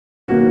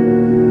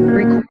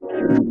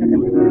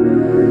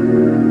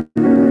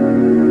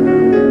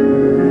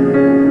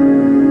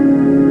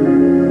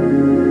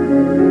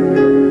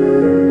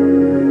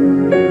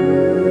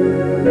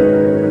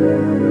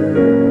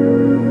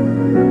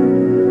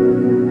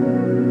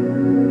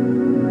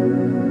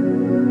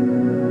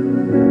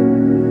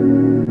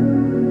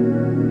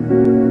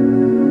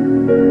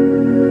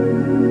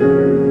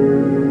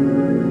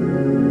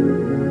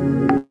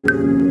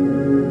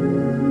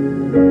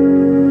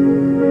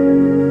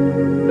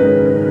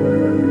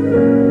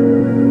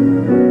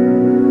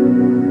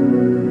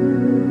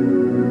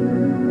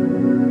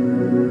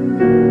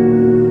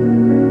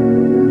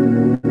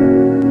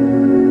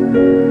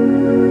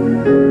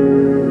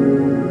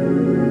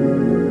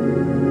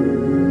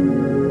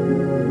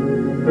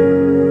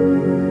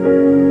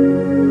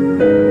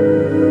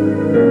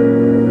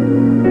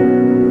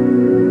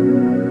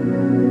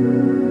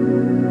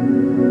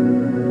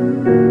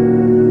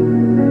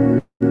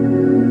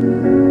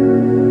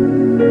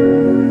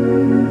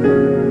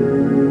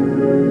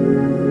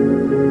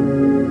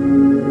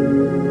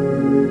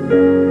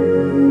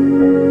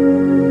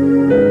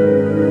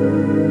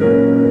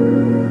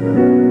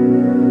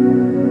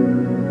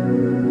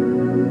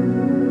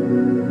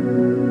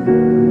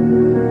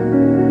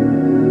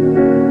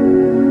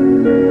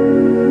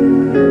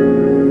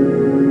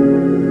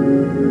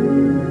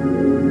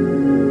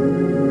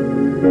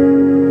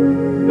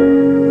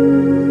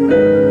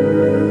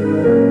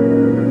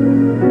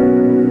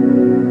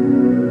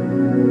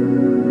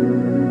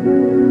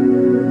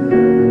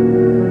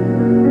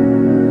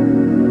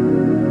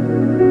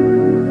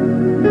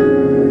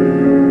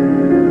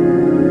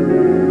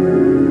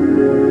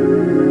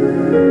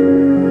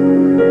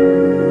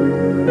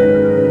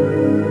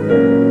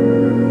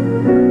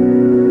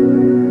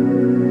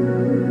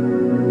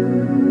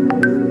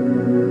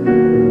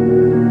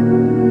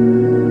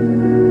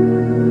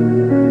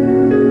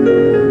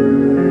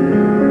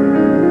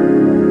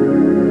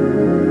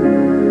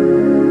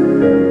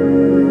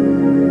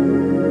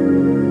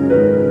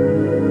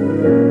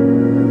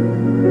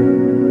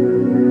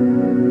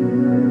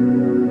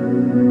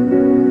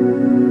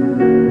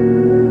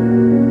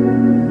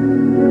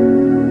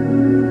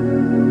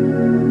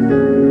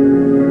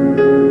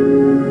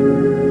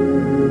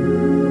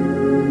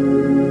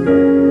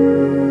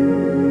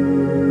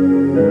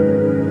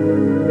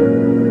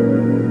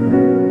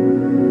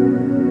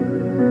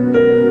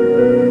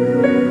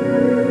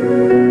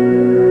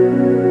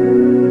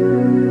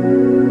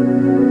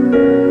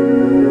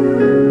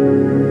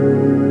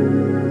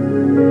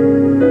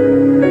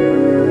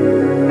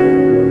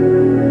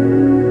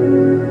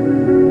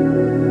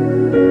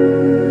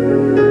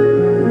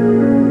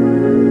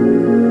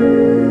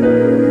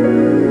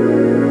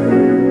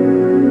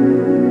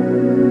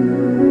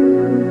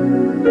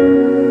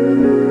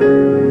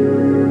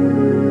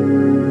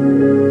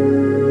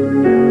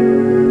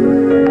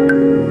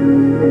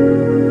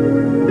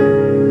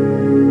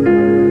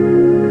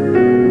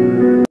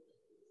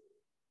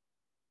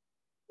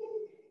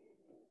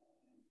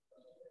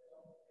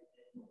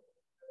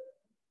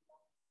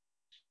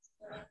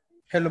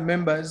Hello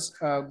members,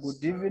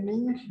 good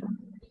evening.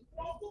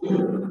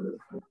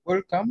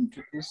 Welcome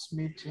to this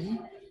meeting.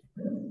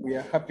 We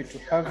are happy to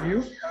have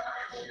you.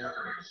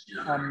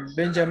 I'm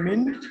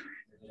Benjamin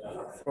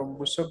from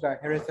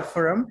Busoga Health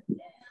Forum.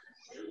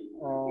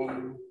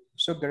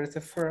 Busoga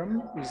Health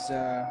Forum is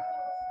a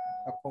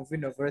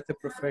convene of health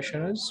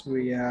professionals.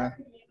 We are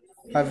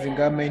having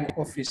our main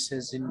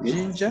offices in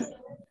Jinja,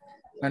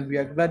 and we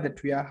are glad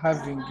that we are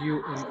having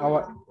you in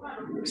our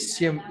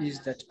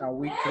CMEs that are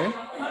weekly.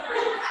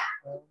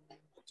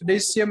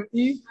 Today's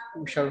CME,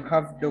 we shall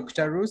have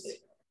Dr. Ruth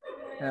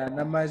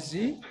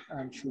Namazzi,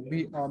 and she'll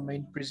be our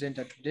main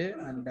presenter today,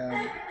 and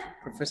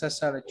Professor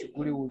Sarah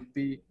Chuguli will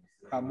be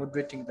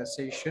moderating the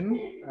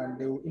session, and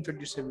they will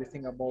introduce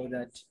everything about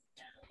that.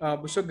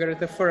 Busoga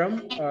Health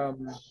Forum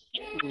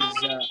is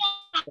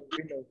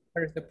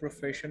health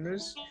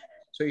professionals,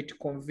 so it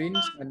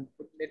convenes and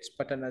coordinates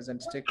partners and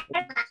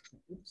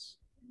stakeholders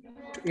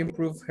to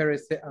improve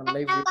health and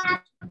livelihood.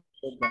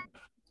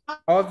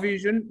 Our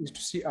vision is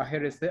to see a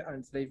healthy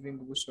and thriving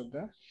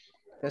Busoga.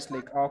 That's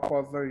like our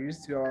core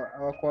values.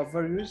 Our core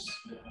values.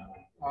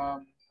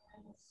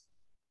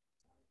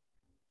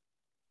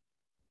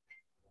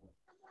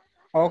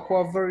 Our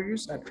core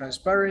values are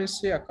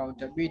transparency,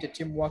 accountability,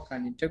 teamwork,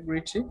 and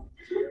integrity.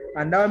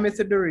 And our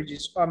methodology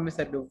is our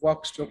method of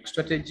work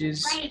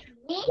strategies,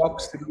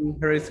 works through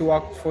health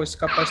workforce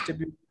capacity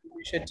building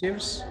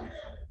initiatives.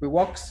 We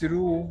work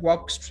through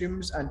work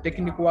streams and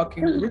technical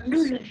working groups.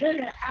 We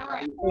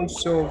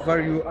also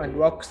value and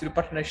work through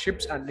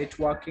partnerships and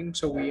networking.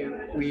 So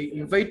we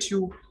invite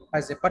you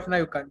as a partner.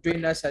 You can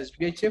join us as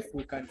BHF.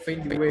 We can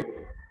find a way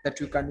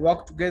that we can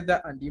work together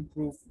and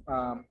improve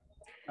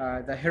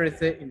the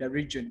health in the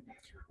region.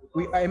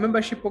 We are a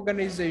membership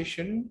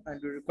organization, and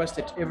we request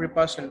that every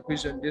person who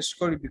is on this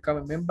call, you become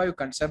a member. You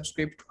can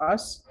subscribe to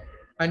us,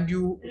 and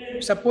you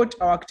support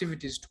our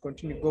activities to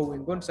continue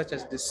going on, such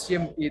as the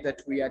CME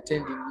that we are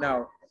attending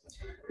now.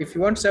 If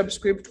you want to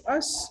subscribe to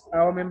us,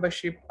 our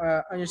membership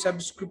annual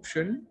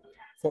subscription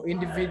for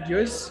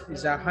individuals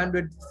is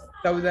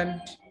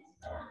 100,000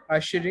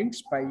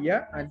 shillings per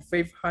year and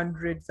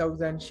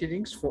 500,000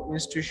 shillings for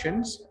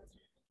institutions.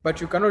 But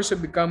you can also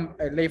become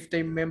a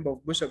lifetime member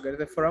of Busoga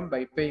Health Forum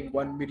by paying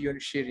 1 million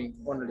shilling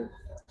only.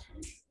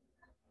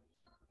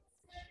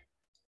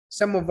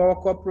 Some of our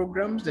core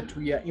programs that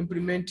we are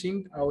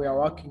implementing, we are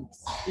working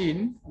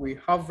in, we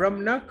have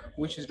RAMNAC,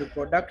 which is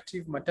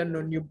reproductive,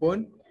 maternal,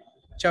 newborn,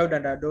 child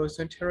and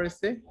adolescent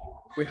health.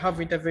 We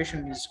have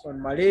interventions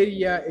on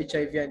malaria,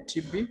 HIV and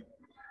TB,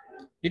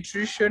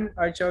 nutrition,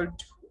 early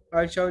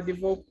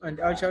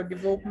child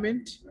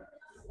development,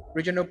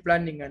 regional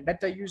planning and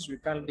data use. We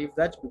can't leave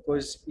that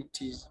because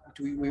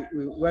we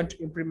want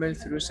to implement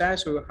through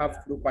science, so we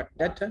have to look at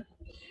data.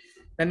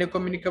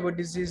 Non-communicable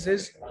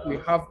diseases, we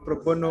have pro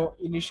bono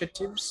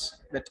initiatives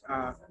that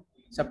are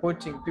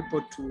supporting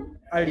people to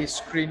early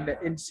screen the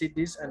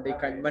NCDs and they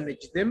can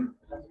manage them.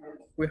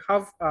 We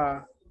have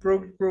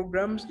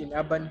programs in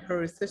urban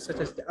health, such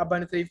as the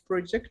Urban Thrive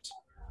Project,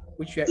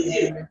 which we are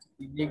implementing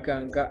in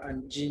Niganga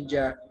and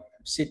Jinja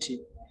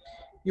City.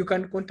 You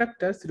can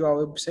contact us through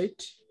our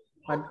website,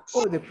 and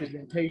all the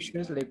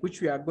presentations like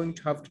which we are going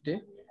to have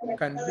today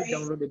can be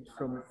downloaded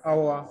from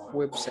our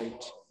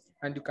website.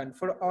 And you can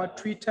follow our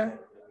Twitter,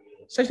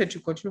 such that you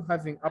continue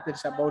having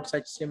updates about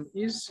such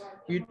CMEs,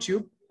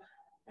 YouTube,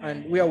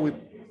 and where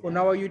on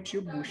our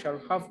YouTube, we shall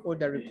have all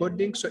the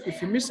recordings. So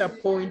if you miss a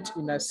point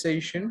in a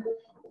session,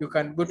 you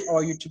can go to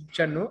our YouTube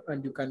channel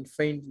and you can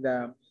find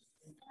the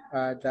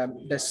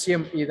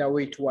CME the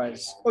way it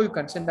was, or you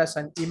can send us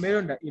an email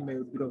on the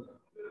email below.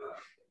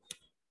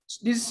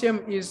 This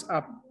CMEs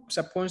are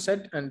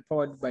sponsored and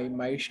powered by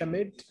Maisha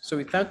Med. So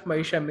we thank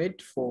Maisha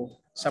Med for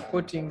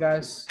supporting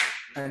us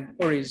and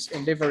always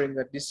endeavoring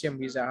that these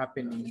CMEs are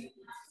happening.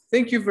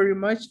 Thank you very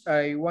much.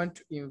 I want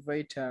to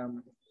invite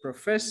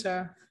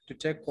Professor to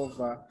take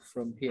over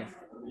from here.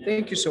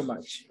 Thank you so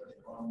much.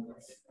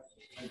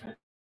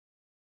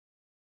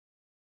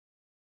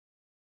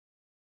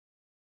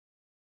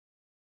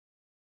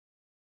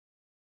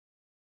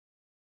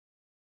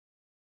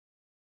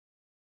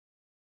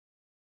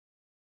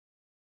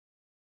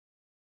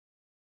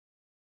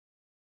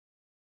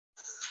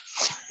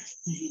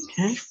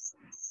 Okay.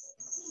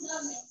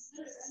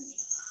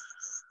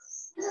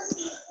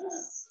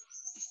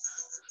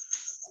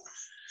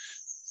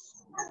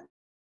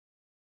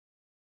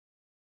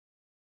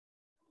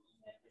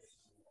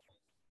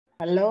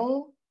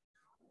 Hello?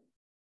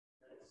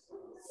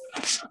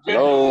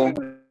 Hello.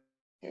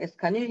 Yes,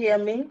 can you hear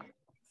me?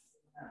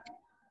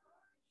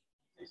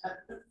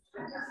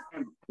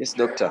 Yes,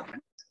 doctor.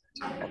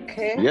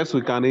 Okay. Yes,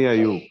 we can hear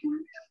you.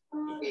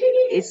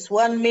 It's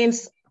 1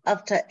 minute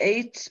after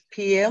 8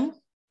 p.m.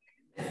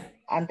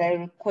 and I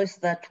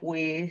request that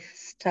we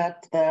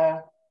start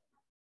the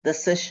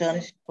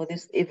session for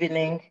this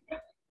evening.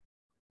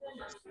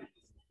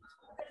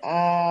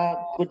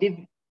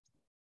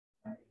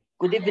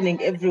 Good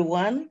evening,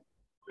 everyone.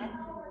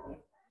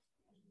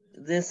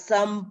 There's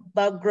some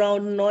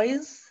background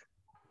noise.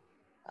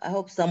 I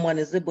hope someone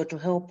is able to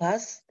help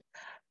us.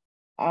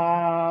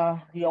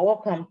 You're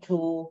welcome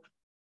to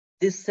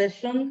this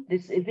session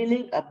this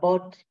evening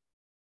about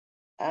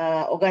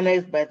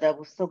organized by the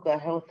Busoga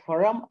Health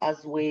Forum,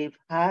 as we've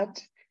had.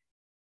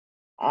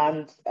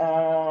 And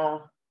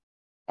I'll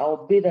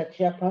be the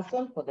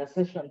chairperson for the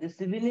session this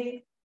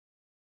evening.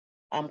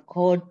 I'm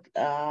called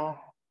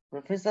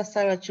Professor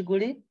Sarah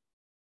Chiguli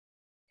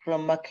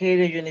from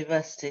Makerere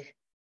University.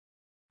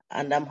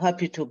 And I'm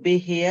happy to be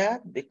here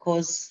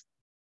because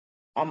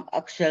I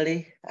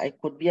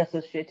could be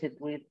associated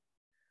with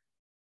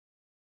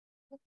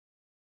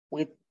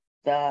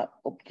the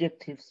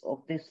objectives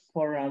of this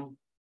forum.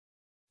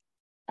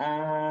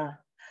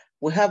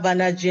 We have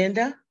an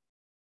agenda,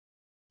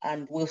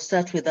 and we'll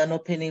start with an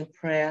opening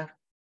prayer.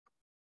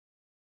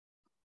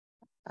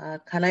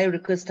 Can I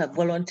request a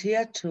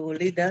volunteer to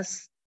lead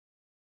us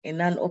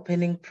in an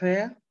opening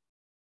prayer?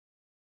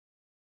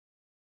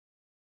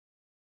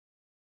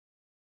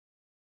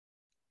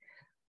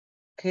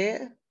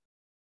 Okay,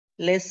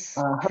 let's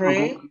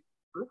pray.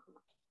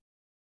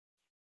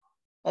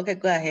 Okay,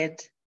 go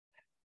ahead.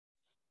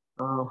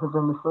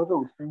 Heavenly Father,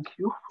 we thank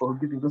you for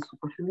giving us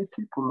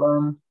opportunity to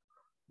learn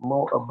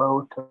more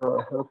about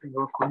helping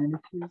our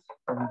communities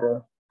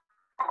and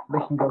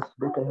making us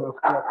better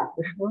healthcare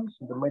professionals.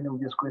 In the mighty name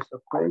of Jesus Christ, I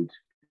pray.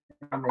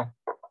 Amen.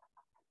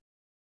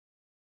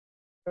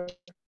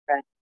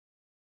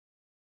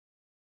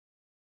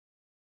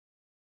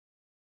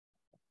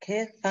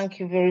 Okay, thank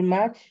you very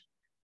much.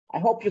 I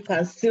hope you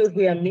can still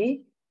hear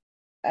me.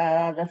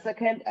 The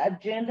second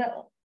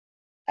agenda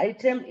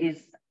item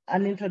is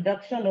an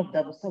introduction of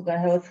the Busoga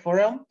Health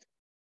Forum.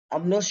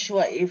 I'm not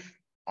sure if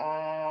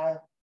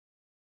that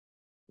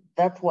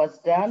was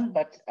done,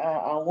 but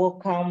I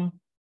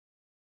welcome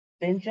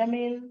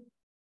Benjamin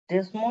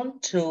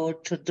Desmond to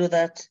do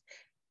that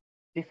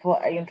before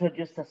I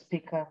introduce the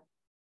speaker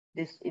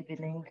this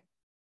evening.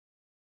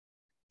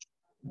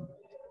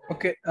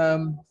 Okay,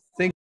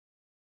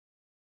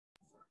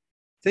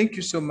 thank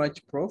you so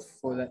much, Prof,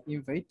 for the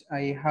invite.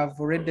 I have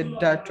already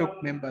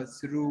talk members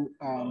through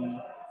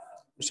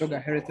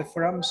Busoga Health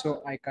Forum,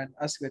 so I can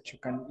ask that you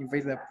can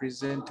invite the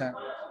presenter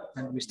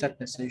and we start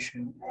the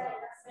session.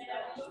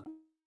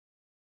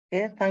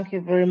 Okay, thank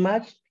you very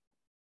much.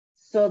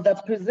 So the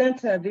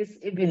presenter this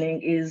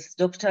evening is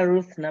Dr.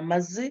 Ruth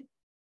Namazzi.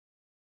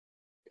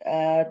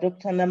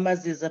 Dr.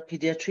 Namazzi is a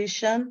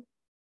pediatrician,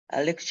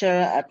 a lecturer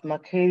at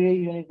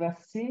Makerere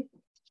University,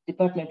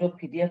 Department of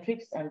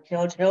Pediatrics and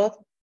Child Health,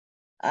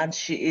 and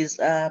she is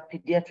a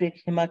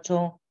pediatric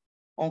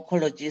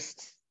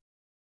hemato-oncologist.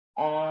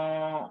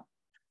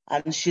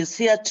 And she's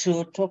here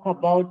to talk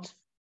about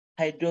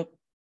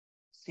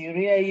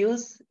hydroxyurea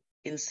use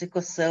in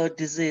sickle cell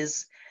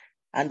disease.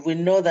 And we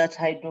know that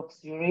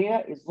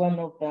hydroxyurea is one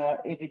of the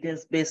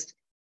evidence-based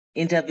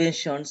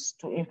interventions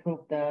to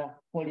improve the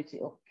quality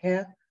of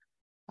care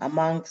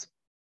amongst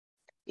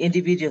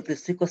individuals with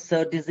sickle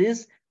cell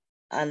disease.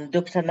 And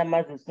Dr.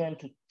 Namazzi is going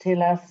to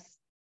tell us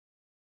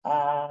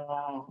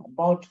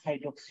about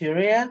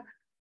hydroxyurea.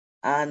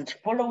 And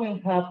following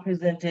her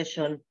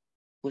presentation,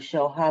 we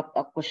shall have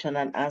a question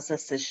and answer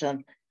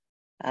session,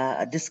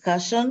 a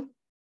discussion.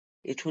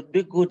 It would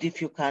be good if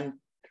you can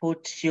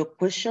put your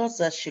questions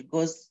as she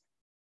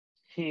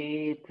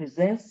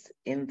presents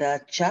in the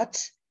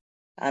chat,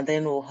 and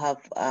then we'll have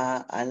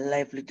a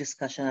lively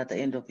discussion at the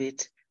end of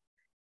it.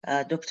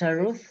 Dr.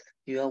 Ruth,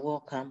 you are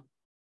welcome.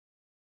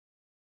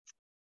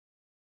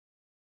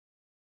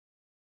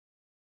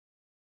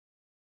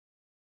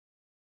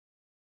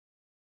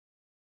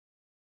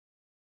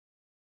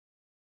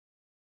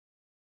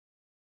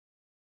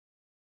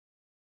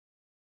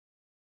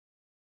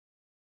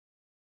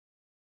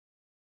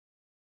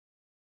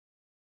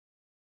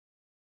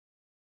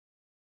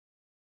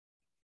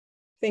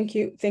 Thank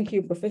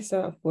you,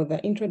 Professor, for the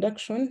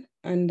introduction,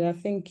 and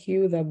thank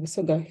you, the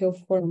Busoga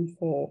Health Forum,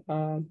 for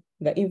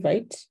the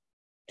invite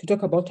to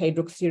talk about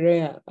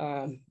hydroxyurea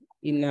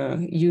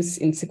in use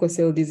in sickle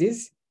cell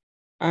disease.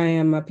 I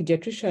am a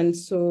pediatrician,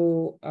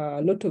 so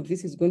a lot of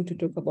this is going to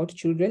talk about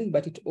children,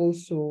 but it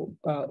also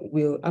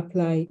will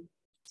apply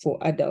for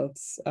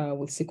adults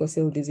with sickle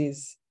cell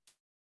disease.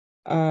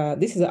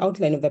 This is the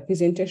outline of the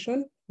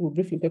presentation. We'll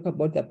briefly talk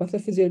about the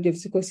pathophysiology of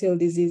sickle cell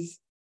disease,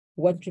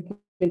 what treatment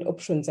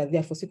options are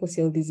there for sickle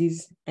cell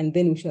disease, and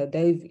then we shall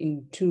dive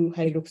into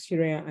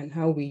hydroxyurea and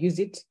how we use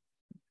it,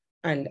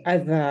 and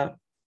other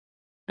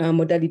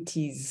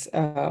modalities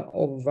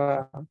of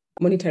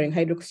monitoring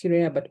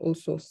hydroxyurea, but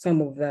also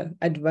some of the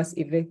adverse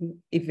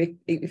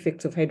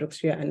effects of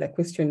hydroxyurea and the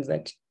questions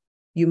that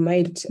you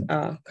might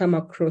come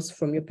across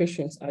from your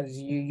patients as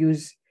you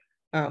use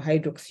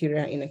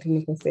hydroxyurea in a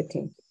clinical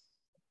setting.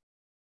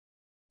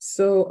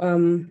 So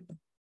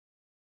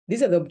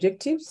these are the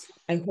objectives.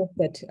 I hope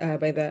that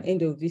by the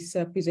end of this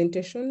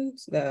presentation,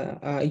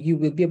 you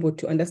will be able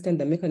to understand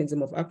the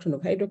mechanism of action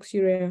of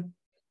hydroxyurea,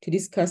 to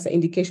discuss the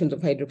indications of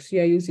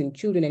hydroxyurea use in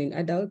children and in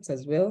adults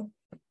as well,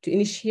 to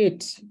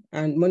initiate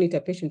and monitor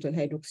patients on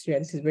hydroxyurea.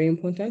 This is very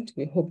important.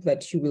 We hope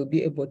that you will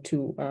be able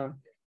to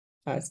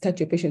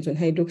start your patients on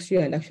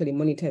hydroxyurea and actually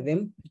monitor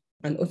them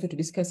and also to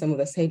discuss some of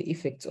the side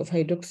effects of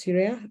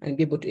hydroxyurea and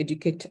be able to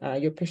educate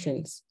your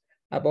patients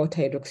about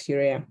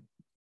hydroxyurea.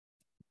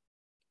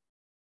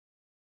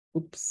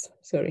 Oops,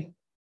 sorry.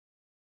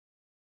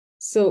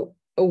 So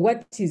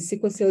what is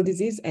sickle cell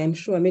disease? I am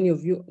sure many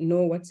of you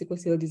know what sickle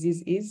cell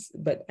disease is,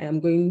 but I am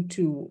going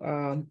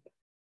to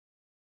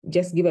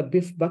just give a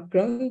brief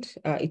background.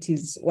 It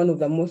is one of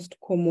the most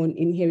common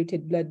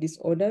inherited blood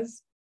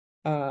disorders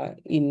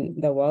in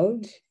the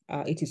world.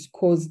 It is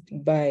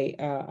caused by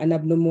an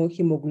abnormal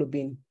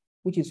hemoglobin,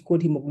 which is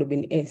called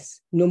hemoglobin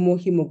S. Normal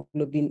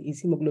hemoglobin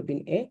is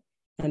hemoglobin A,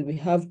 and we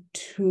have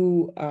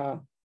two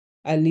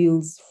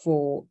alleles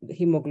for the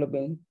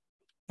hemoglobin.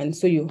 And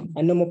so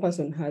a normal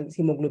person has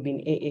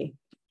hemoglobin AA.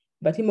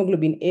 But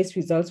hemoglobin S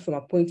results from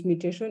a point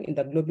mutation in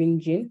the globin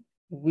gene,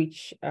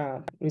 which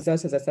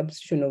results as a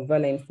substitution of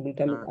valine for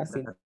glutamic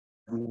acid.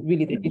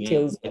 Really, the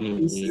details of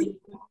this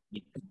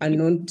are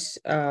not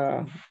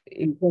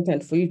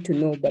important for you to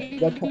know, but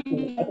what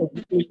happens after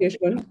this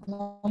mutation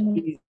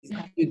is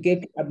you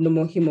get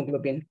abnormal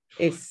hemoglobin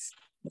S.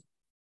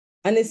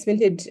 An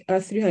estimated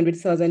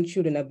 300,000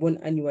 children are born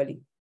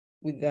annually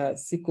with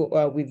sickle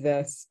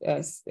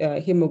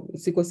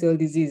cell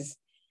disease.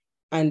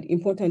 And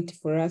important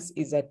for us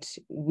is that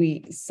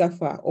we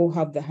suffer or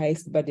have the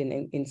highest burden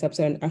in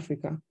sub-Saharan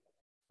Africa.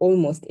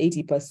 Almost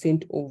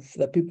 80% of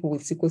the people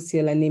with sickle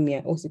cell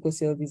anemia or sickle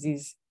cell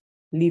disease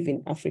live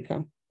in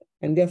Africa.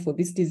 And therefore,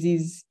 this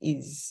disease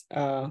is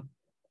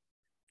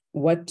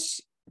what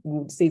we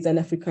would say is an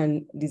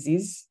African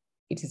disease.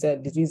 It is a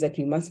disease that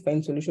we must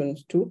find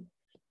solutions to.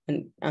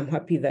 And I'm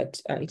happy that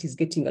it is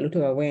getting a lot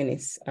of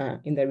awareness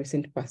in the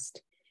recent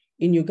past.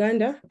 In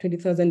Uganda,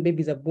 20,000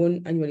 babies are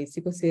born annually with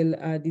sickle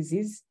cell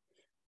disease,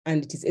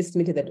 and it is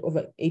estimated that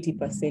over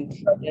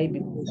 80% die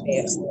before they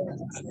are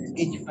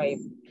age 5.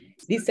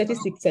 These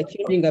statistics are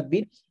changing a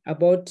bit.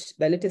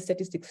 The latest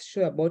statistics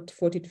show about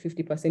 40 to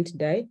 50%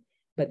 die,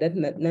 but that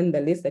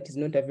nonetheless, that is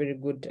not a very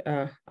good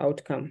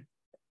outcome.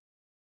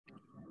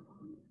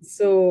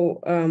 So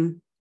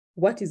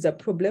what is the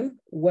problem?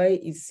 Why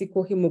is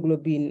sickle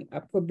hemoglobin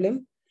a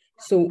problem?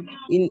 So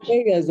in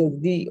areas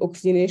of the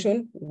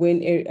oxygenation,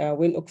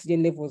 when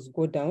oxygen levels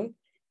go down,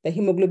 the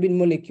hemoglobin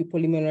molecule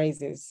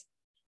polymerizes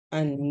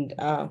and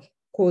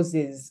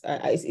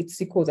it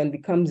sickles and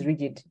becomes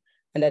rigid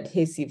and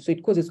adhesive. So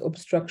it causes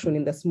obstruction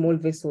in the small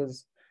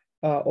vessels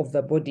of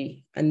the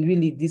body. And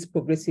really this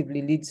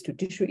progressively leads to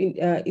tissue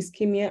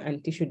ischemia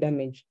and tissue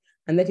damage.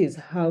 And that is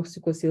how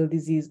sickle cell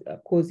disease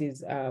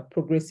causes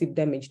progressive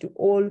damage to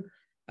all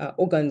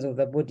organs of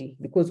the body,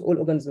 because all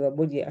organs of the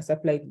body are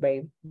supplied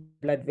by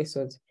blood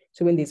vessels.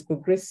 So when there's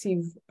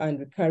progressive and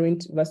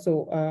recurrent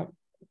vessel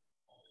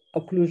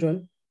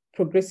occlusion,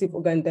 progressive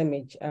organ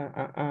damage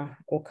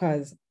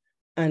occurs.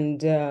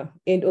 And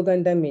end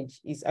organ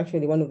damage is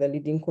actually one of the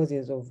leading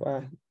causes of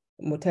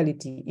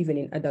mortality, even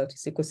in adult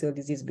sickle cell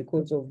disease,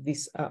 because of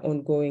this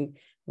ongoing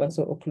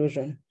vessel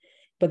occlusion.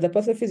 But the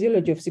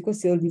pathophysiology of sickle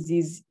cell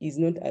disease is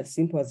not as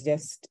simple as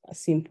just a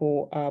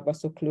simple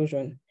vessel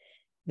occlusion.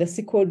 The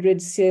sickled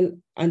red cell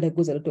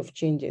undergoes a lot of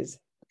changes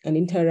and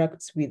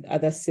interacts with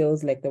other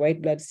cells like the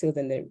white blood cells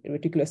and the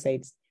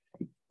reticulocytes,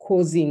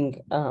 causing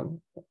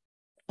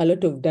a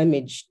lot of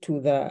damage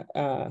to the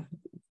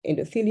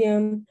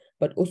endothelium,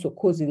 but also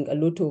causing a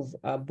lot of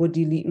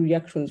bodily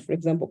reactions, for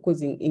example,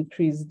 causing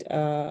increased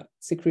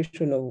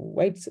secretion of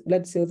white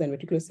blood cells and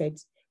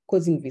reticulocytes,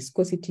 causing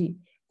viscosity,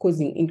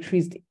 causing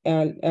increased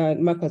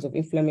markers of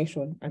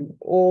inflammation. And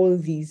all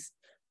these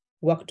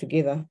work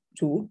together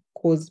to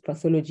cause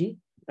pathology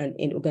and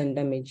end organ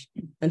damage.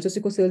 And so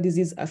sickle cell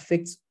disease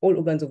affects all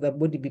organs of the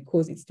body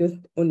because it's just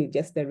only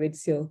just the red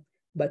cell,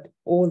 but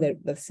all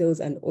the cells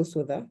and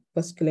also the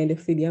vascular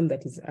endothelium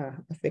that is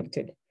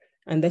affected.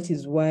 And that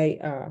is why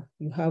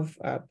you have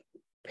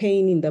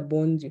pain in the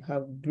bones, you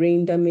have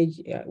brain damage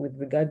with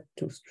regard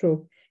to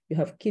stroke, you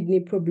have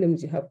kidney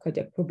problems, you have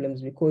cardiac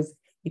problems, because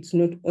it's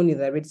not only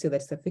the red cell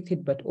that's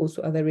affected, but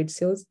also other red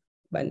cells,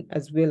 but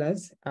as well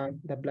as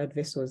the blood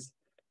vessels.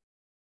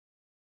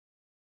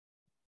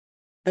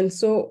 And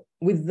so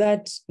with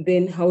that,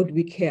 then how do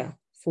we care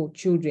for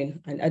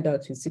children and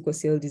adults with sickle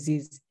cell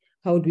disease?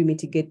 How do we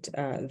mitigate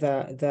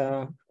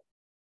the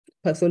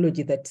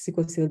pathology that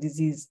sickle cell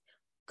disease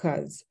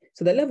causes?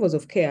 So the levels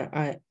of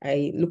care,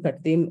 I look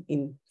at them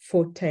in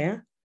 4 tiers.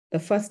 The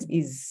first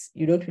is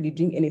you don't really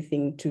bring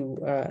anything to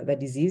the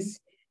disease.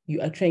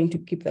 You are trying to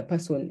keep the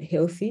person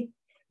healthy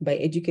by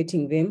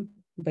educating them,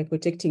 by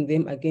protecting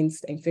them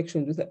against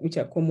infections which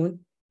are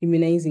common,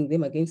 immunizing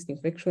them against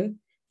infection,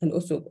 and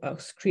also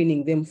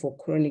screening them for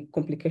chronic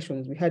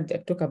complications. We had a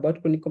talk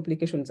about chronic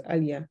complications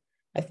earlier,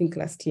 I think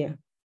last year.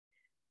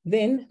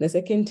 Then the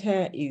second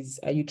tier is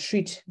you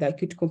treat the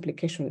acute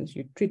complications,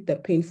 you treat the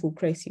painful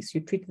crisis,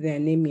 you treat the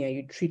anemia,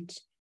 you treat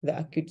the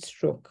acute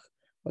stroke,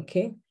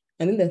 okay?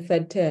 And then the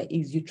third tier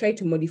is you try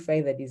to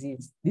modify the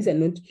disease. These are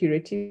not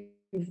curative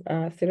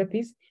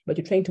therapies, but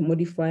you're trying to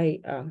modify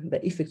the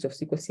effects of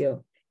sickle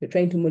cell. You're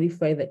trying to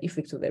modify the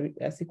effects of the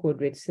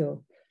sickled red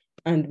cell.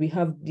 And we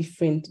have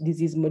different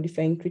disease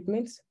modifying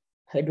treatments.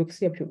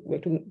 Hydroxyurea, we're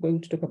going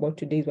to talk about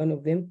today, is one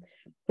of them.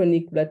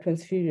 chronic blood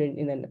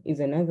transfusion is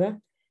another,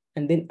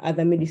 and then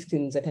other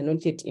medicines that are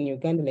not yet in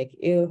Uganda, like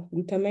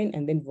L-glutamine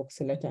and then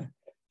voxelotor.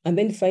 And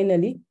then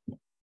finally,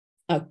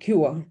 a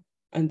cure.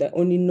 And the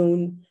only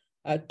known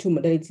two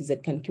modalities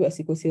that can cure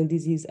sickle cell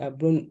disease are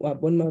bone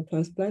marrow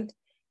transplant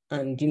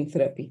and gene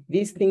therapy.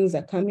 These things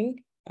are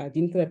coming.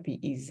 Gene therapy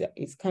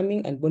is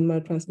coming, and bone marrow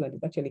transplant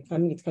is actually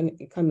coming. It's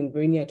coming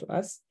very near to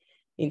us.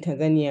 In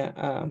Tanzania,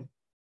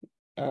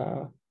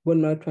 bone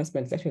marrow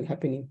transplant is actually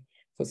happening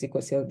for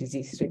sickle cell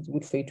disease. So it's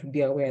good for you to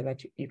be aware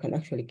that you can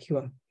actually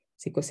cure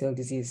sickle cell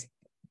disease.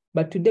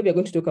 But today we're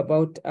going to talk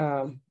about,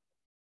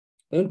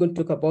 we're not going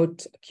to talk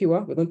about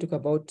cure, we're going to talk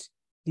about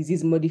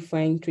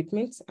disease-modifying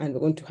treatments, and we're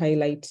going to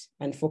highlight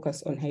and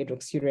focus on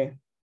hydroxyurea.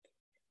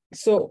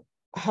 So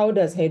how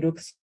does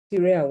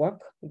hydroxyurea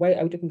work? Why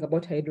are we talking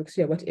about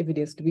hydroxyurea? What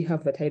evidence do we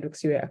have that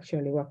hydroxyurea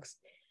actually works?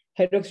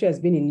 Hydroxyurea has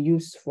been in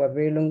use for a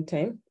very long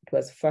time. It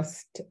was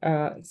first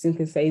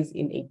synthesized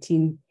in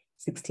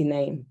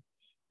 1869,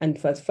 and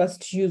it was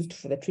first used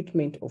for the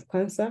treatment of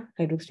cancer.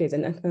 Hydroxyurea is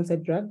an anti-cancer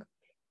drug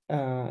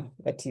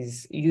that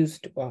is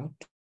used to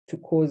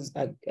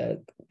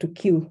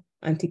kill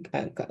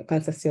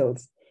anti-cancer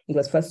cells. It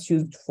was first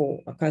used for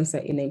cancer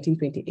in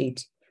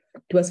 1928.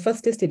 It was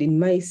first tested in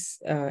mice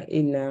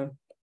in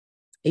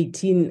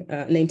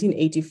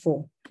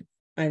 1984.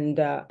 And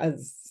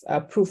as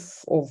a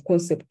proof of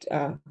concept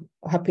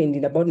happened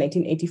in about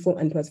 1984,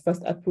 and it was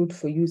first approved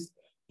for use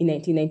in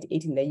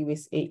 1998 in the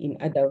USA in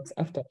adults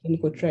after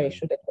clinical trials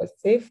showed that it was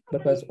safe,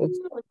 but was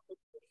also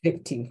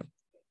effective.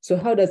 So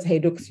how does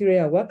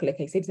hydroxyurea work? Like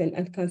I said, it's an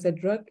anti-cancer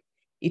drug.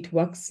 It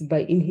works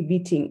by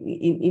inhibition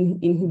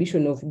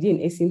of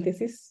DNA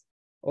synthesis,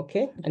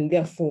 okay, and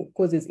therefore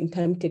causes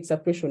intermittent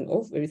suppression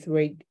of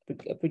erythroid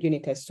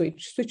progenitors. So it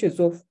switches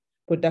off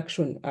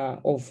production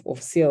of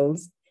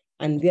cells,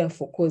 and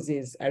therefore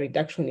causes a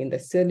reduction in the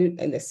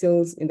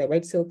cells in the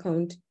white cell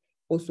count.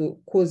 Also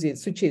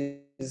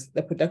switches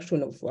the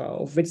production of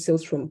red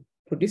cells from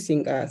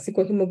producing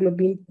sickle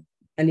hemoglobin,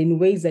 and in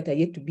ways that are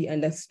yet to be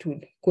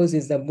understood,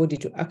 causes the body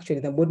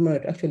marrow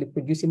to actually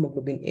produce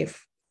hemoglobin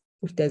F,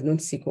 which does not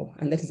sickle,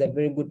 and that is a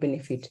very good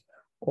benefit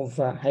of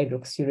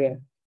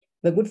hydroxyurea.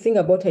 The good thing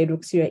about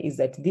hydroxyurea is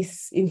that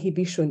this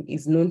inhibition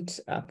is not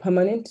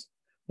permanent.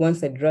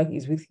 Once the drug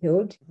is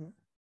withheld,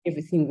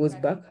 everything goes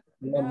back to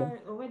normal.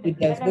 It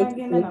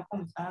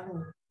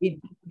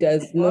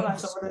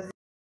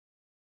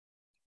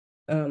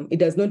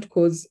does not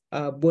cause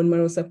bone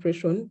marrow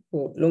suppression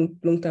or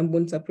long-term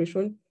bone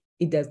suppression.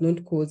 It does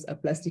not cause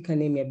aplastic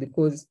anemia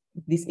because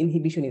this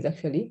inhibition is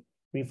actually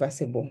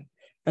reversible.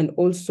 And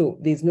also,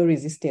 there's no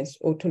resistance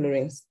or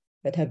tolerance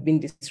that have been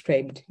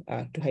described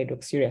to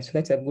hydroxyurea. So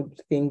that's a good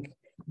thing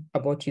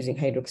about using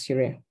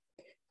hydroxyurea.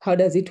 How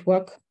does it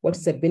work? What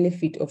is the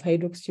benefit of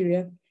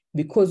hydroxyurea?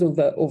 Because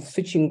of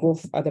switching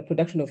off the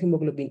production of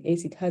hemoglobin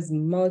S, it has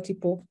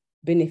multiple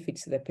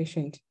benefits to the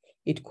patient.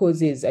 It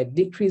causes a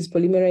decreased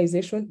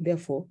polymerization,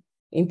 therefore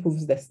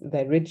improves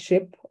the red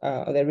shape,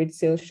 the red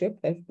cell shape.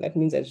 That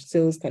means that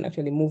cells can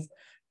actually move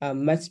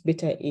much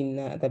better in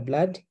the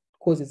blood.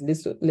 Causes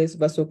less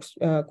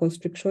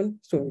vasoconstriction,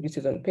 so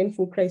reduces on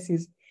painful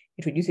crises.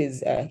 It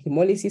reduces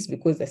hemolysis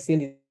because the cell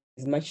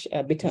is much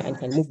better and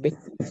can move better.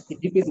 It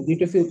decreases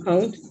neutrophil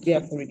count,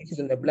 therefore reduces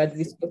on the blood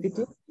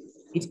viscosity.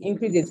 It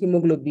increases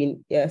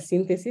hemoglobin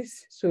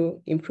synthesis,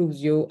 so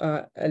improves your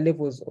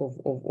levels of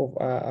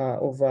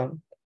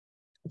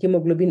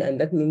hemoglobin, and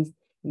that means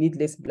you need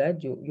less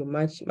blood, you're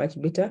much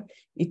better.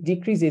 It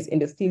decreases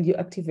endothelial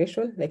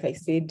activation. Like I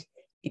said,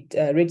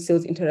 red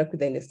cells interact with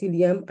the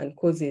endothelium and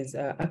causes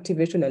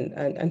activation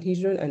and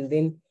adhesion, and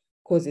then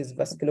causes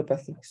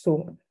vasculopathy.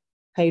 So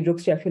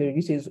hydroxyurea actually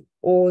reduces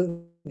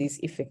all these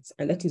effects,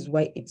 and that is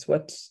why it's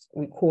what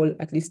we call,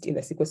 at least in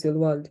the sickle cell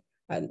world,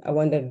 a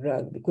wonder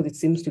drug, because it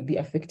seems to be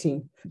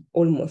affecting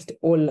almost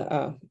all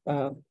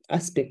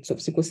aspects of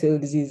sickle cell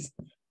disease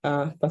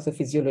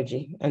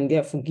pathophysiology, and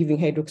therefore giving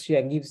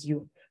hydroxyurea gives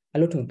you a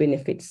lot of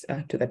benefits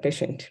to the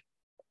patient.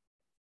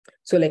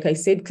 So like I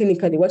said,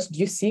 clinically, what do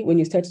you see when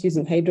you start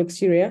using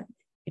hydroxyurea?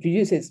 It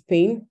reduces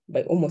pain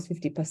by almost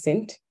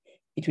 50%.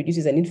 It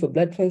reduces the need for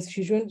blood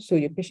transfusion, so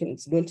your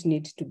patients don't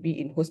need to be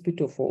in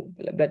hospital for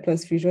blood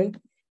transfusion.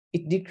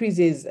 It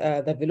decreases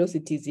the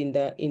velocities in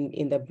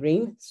the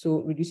brain,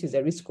 so reduces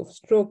the risk of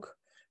stroke,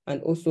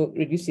 and also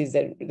reduces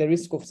the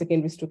risk of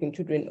secondary stroke in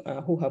children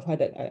who have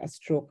had a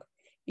stroke.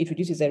 It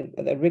reduces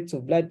the rates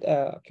of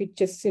acute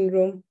chest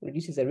syndrome,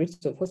 reduces the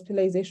rates of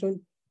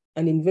hospitalization,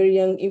 and in very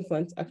young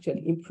infants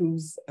actually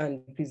improves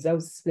and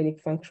preserves splenic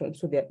function.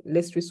 So there's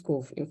less risk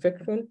of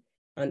infection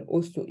and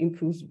also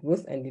improves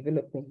growth and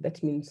development.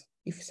 That means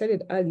if you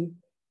started early,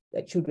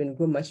 the children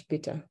grow much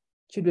better.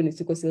 Children with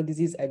sickle cell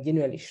disease are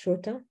generally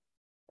shorter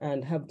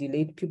and have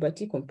delayed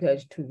puberty compared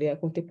to their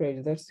contemporaries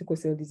without sickle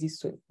cell disease.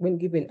 So when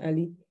given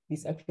early,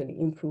 this actually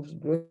improves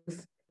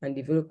growth and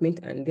development,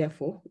 and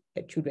therefore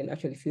the children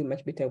actually feel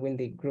much better when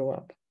they grow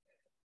up.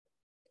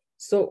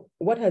 So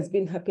what has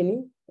been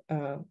happening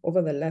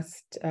over the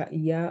last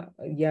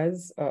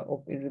years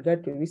in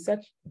regard to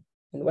research,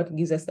 and what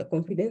gives us the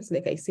confidence?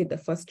 Like I said, the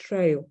first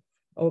trial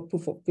or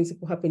proof of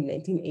principle happened in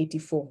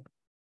 1984,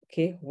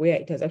 okay, where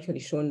it has actually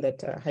shown that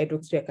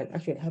hydroxyurea can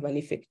actually have an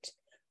effect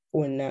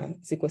on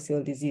sickle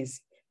cell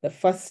disease. The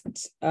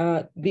first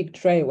big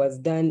trial was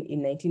done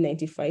in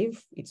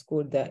 1995. It's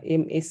called the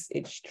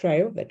MSH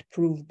trial that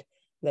proved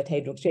that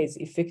hydroxyurea is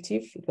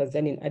effective. It was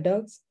done in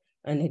adults,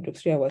 and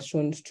hydroxyurea was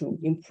shown to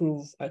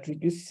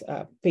reduce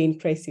pain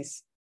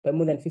crisis by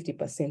more than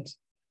 50%.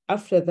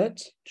 After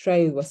that,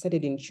 trials were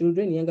started in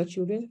children, younger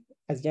children,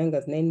 as young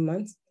as 9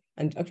 months,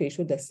 and actually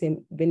showed the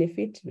same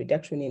benefit: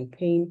 reduction in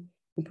pain,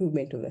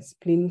 improvement of the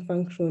spleen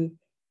function,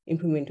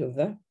 improvement of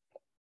the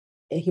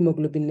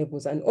hemoglobin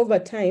levels. And over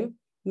time,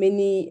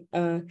 many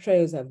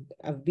trials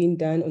have been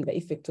done on the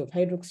effects of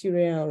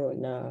hydroxyurea,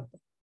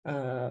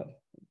 on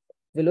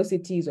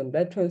velocities, on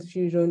blood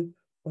transfusion,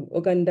 on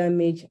organ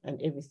damage,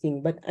 and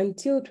everything. But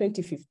until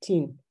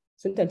 2015,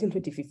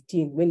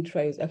 when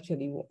trials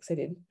actually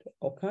started to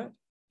occur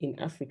in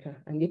Africa,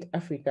 and yet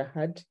Africa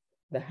had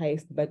the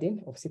highest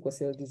burden of sickle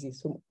cell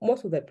disease. So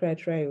most of the prior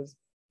trials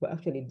were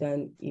actually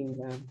done in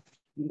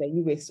the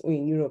US or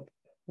in Europe,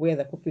 where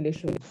the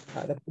population of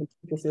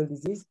sickle cell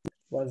disease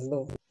was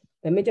low.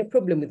 The major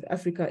problem with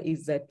Africa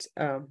is that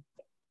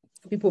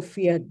people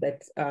feared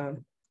that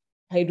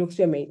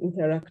hydroxyurea may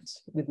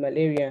interact with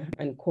malaria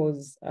and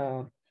cause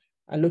a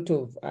lot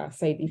of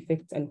side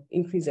effects and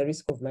increase the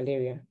risk of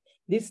malaria.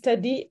 This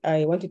study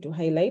I wanted to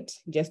highlight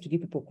just to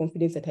give people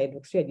confidence that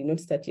hydroxyurea did not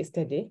start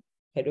yesterday.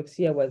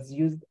 Hydroxyurea was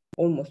used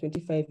almost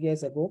 25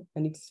 years ago,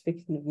 and its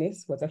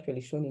effectiveness was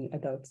actually shown in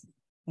adults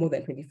more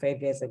than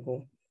 25 years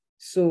ago.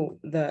 So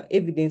the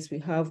evidence we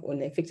have on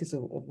the effectiveness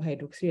of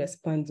hydroxyurea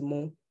spans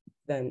more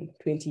than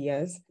 20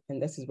 years,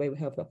 and that is why we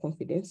have the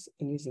confidence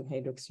in using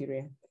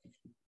hydroxyurea.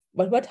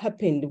 But what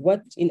happened,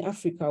 in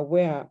Africa,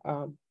 where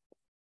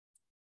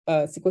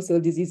sickle cell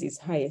disease is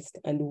highest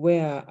and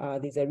where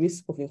there's a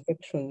risk of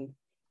infection,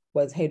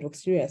 was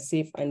hydroxyurea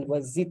safe, and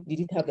did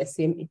it have the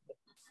same effect?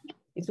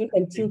 It's not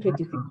until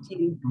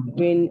 2015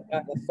 when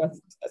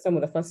some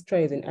of the first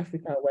trials in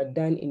Africa were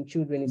done in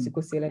children with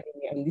sickle cell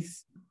anemia, and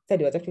this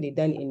study was actually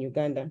done in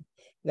Uganda,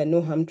 the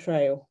No Harm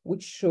trial,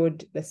 which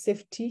showed the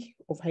safety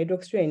of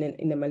hydroxyurea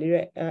in a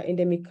malaria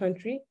endemic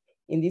country.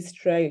 In this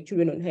trial,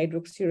 children on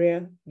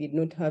hydroxyurea did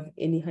not have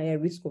any higher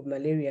risk of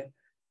malaria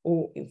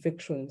or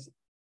infections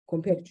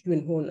compared to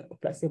children who on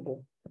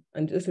placebo,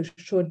 and also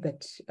showed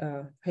that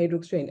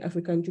hydroxyurea in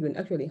African children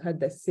actually had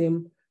the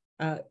same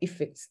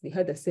effects. They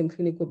had the same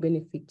clinical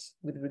benefits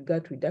with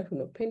regard to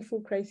reduction of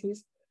painful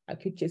crisis,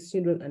 acute chest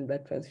syndrome, and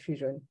blood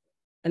transfusion.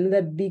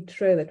 Another big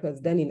trial that was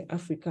done in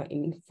Africa,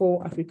 in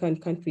 4 African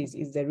countries,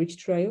 is the REACH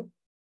trial,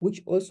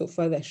 which also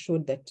further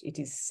showed that it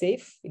is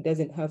safe. It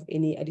doesn't have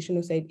any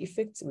additional side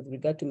effects with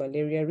regard to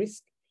malaria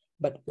risk,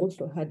 but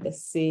also had the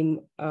same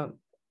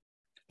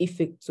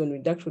effects on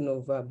reduction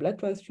of blood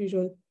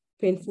transfusion,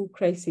 painful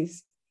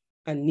crisis,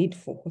 and need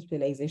for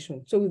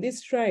hospitalization. So with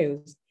these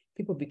trials,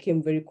 people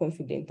became very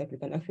confident that we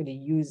can actually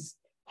use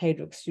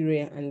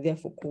hydroxyurea, and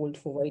therefore called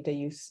for wider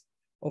use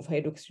of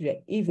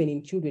hydroxyurea, even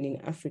in children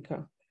in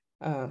Africa,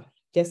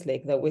 just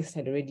like the West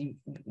had already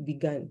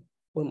begun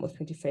almost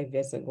 25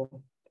 years ago.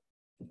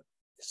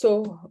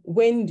 So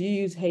when do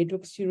you use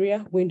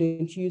hydroxyurea? When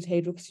don't you use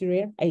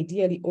hydroxyurea?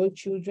 Ideally, all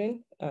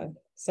children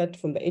start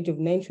from the age of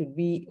 9 should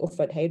be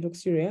offered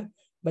hydroxyurea,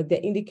 but there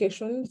are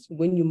indications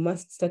when you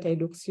must start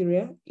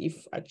hydroxyurea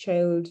if a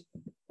child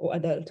or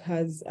adult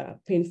has a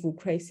painful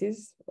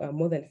crisis,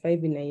 more than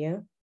 5 in a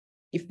year,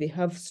 if they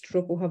have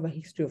stroke or have a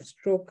history of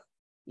stroke,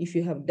 if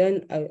you have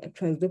done a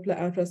transdoppler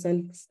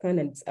ultrasound scan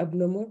and it's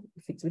abnormal,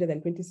 if it's greater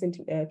than 20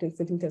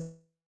 centimeters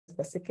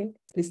per second,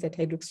 please start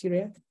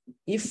hydroxyurea.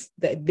 If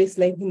the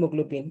baseline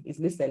hemoglobin is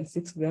less than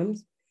 6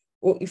 grams,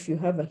 or if you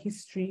have a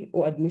history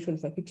or admission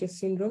of acute chest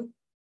syndrome,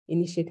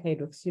 initiate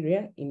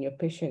hydroxyurea in your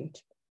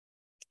patient.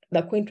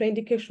 The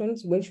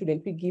contraindications: when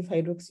shouldn't we give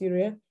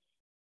hydroxyurea?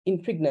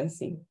 In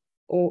pregnancy,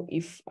 or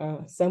if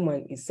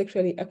someone is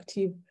sexually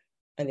active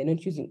and they're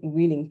not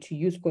willing to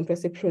use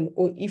contraception,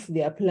 or if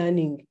they are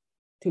planning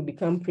to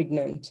become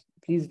pregnant,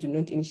 please do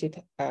not initiate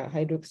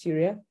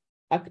hydroxyurea.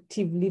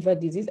 Active liver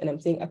disease, and I'm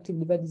saying active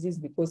liver disease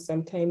because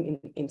sometimes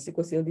in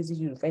sickle cell disease,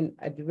 you'll find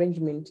a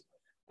derangement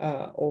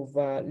of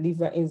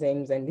liver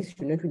enzymes, and this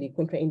should not really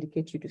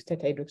contraindicate you to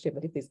start hydroxyurea.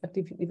 But if there's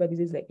active liver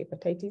disease like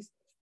hepatitis,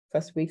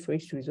 first wait for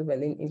it to resolve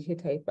and then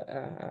initiate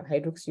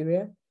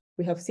hydroxyurea.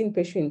 We have seen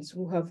patients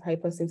who have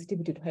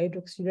hypersensitivity to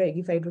hydroxyurea,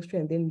 give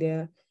hydroxyurea, and then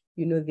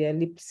their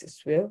lips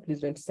swell. Please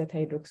don't start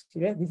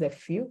hydroxyurea. These are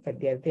few, but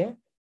they are there.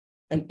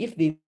 And if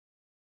they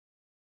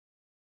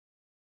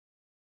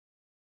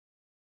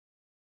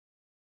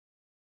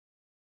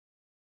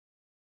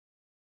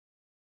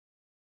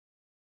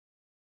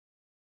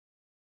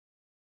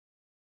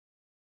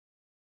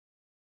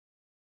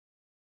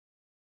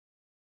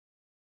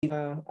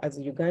as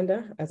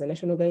Uganda, as a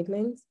national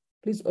guidelines,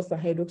 please offer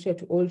hydroxyurea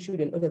to all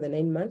children older than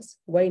 9 months.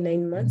 Why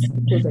 9 months?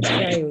 Because the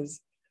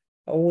trials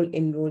are all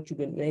enrolled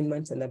children 9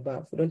 months and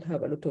above. We don't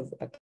have a lot of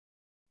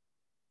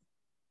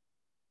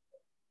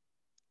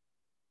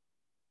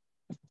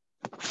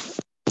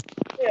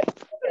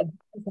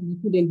I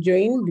couldn't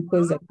join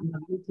because the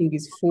meeting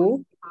is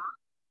full.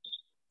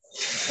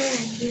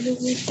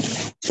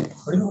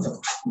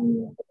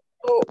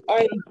 So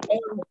I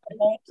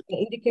about the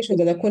indications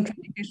and the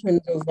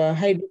contraindications of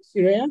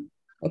hydroxyurea.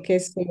 Okay,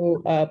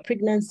 so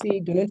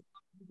pregnancy, do not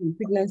in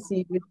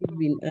pregnancy, do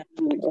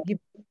not give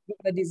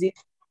liver disease,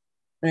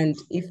 and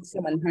if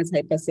someone has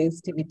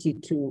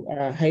hypersensitivity to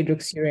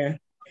hydroxyurea.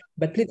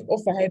 But please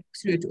offer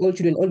hydroxyurea to all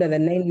children older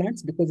than 9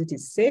 months because it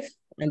is safe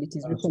and it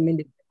is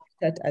recommended to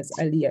start as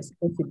early as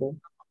possible.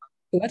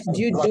 So what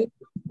do you do? You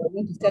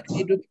want to start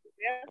hydroxyurea?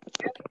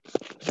 You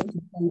want to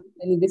do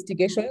any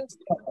investigations?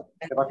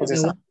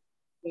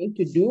 Going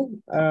to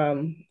do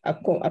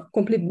a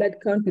complete blood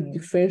count with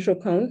differential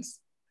counts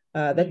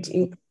that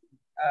include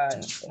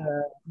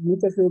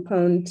neutrophil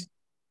count,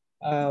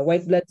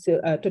 white blood cell,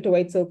 total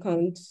white cell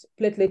count,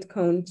 platelet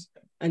count,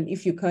 and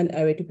if you can,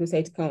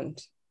 erythrocyte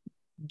count.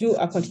 Do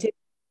a quantitative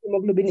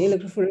hemoglobin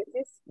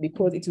electrophoresis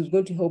because it is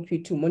going to help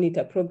you to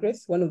monitor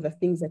progress. One of the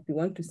things that we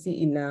want to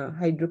see in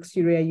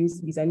hydroxyurea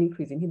use is an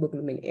increase in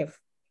hemoglobin F.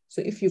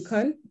 So if you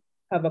can,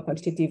 have a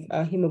quantitative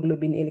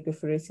hemoglobin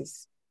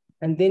electrophoresis.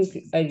 And then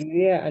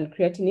urea and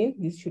creatinine,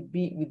 this should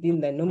be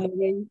within the normal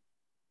range.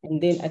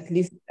 And then at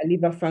least a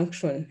liver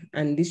function,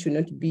 and this should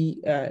not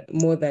be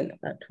more than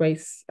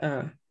twice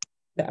the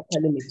upper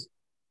limit.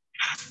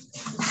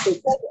 So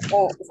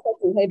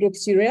starting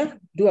hydroxyurea,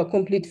 do a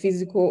complete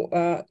physical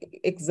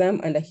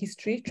exam and a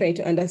history, trying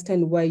to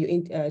understand why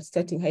you're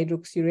starting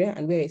hydroxyurea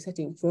and where you're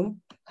starting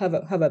from. Have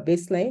a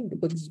baseline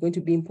because it's going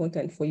to be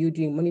important for you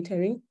during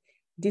monitoring.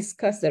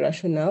 Discuss the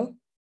rationale,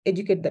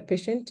 educate the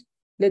patient,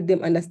 let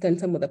them understand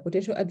some of the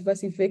potential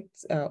adverse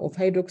effects of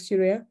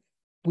hydroxyurea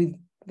with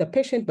the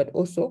patient, but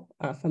also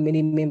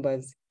family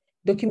members.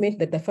 Document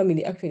that the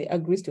family actually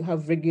agrees to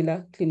have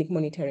regular clinic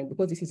monitoring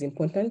because this is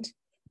important.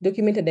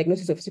 Document a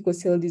diagnosis of sickle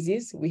cell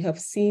disease. We have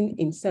seen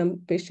in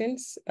some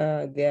patients,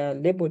 they are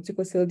labeled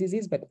sickle cell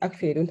disease, but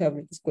actually they don't have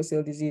sickle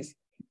cell disease.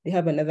 They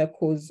have another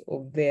cause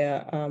of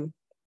their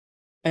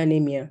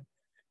anemia.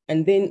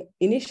 And then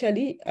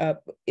initially,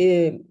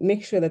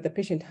 make sure that the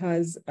patient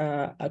has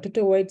a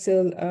total white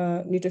cell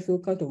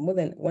neutrophil count of more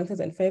than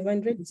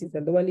 1,500. This is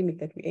the lower limit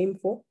that we aim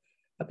for.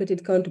 A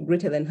platelet count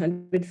greater than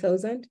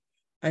 100,000,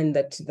 and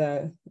that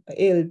the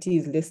ALT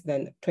is less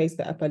than twice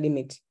the upper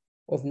limit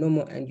of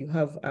normal, and you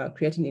have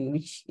creatinine,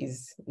 which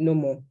is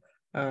normal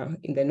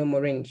in the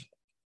normal range.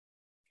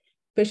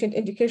 Patient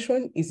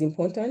education is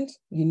important.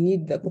 You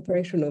need the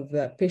cooperation of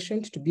the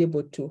patient to be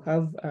able to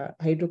have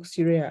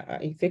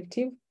hydroxyurea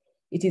effective.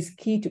 It is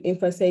key to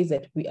emphasize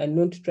that we are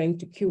not trying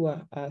to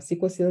cure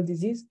sickle cell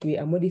disease. We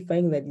are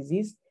modifying the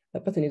disease.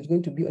 The person is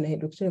going to be on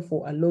hydroxyurea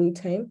for a long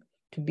time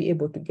to be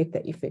able to get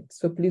the effect.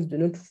 So please do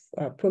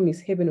not promise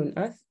heaven on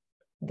earth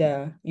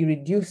that you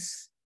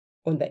reduce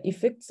on the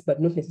effects, but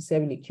not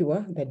necessarily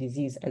cure the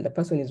disease. And the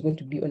person is going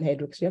to be on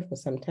hydroxyurea for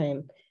some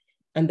time.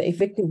 And the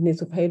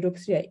effectiveness of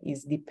hydroxyurea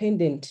is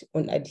dependent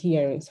on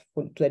adherence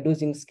to the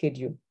dosing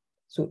schedule.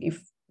 So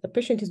if the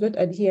patient is not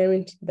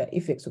adherent, the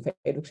effects of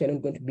hydroxyurea are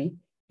not going to be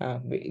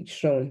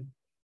shown.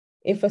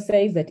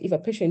 Emphasize that if a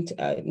patient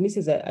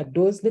misses a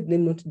dose, let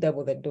them not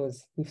double the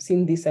dose. We've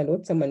seen this a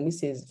lot. Someone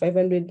misses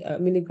 500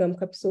 milligram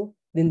capsule,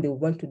 then they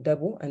want to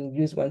double and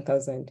use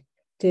 1,000.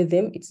 Tell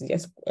them it's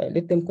just,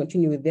 let them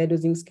continue with their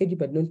dosing schedule,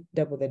 but don't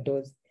double the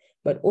dose.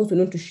 But also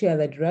not to share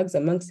the drugs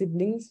among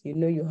siblings. You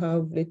know, you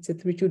have, let's say,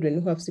 3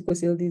 children who have sickle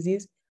cell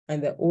disease,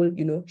 and they're all,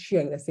 you know,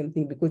 sharing the same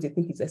thing because they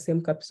think it's the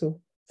same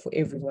capsule for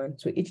everyone.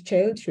 So each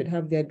child should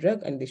have their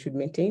drug and they should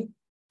maintain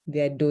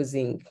their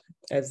dosing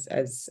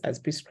as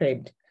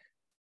prescribed.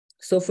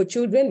 So for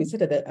children, we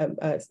start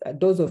at a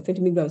dose of 20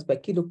 milligrams per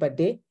kilo per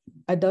day.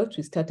 Adults,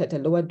 we start at a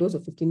lower dose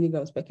of 15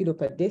 milligrams per kilo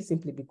per day,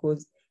 simply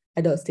because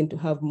adults tend to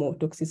have more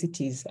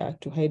toxicities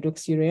to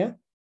hydroxyurea.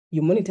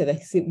 You monitor the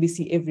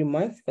BC every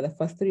month for the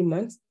first 3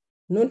 months,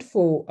 not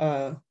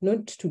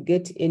to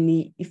get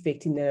any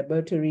effect in the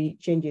laboratory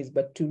changes,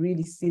 but to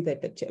really see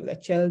that the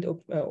child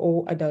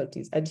or adult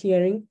is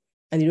adhering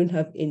and you don't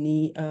have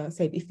any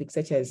side effects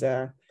such as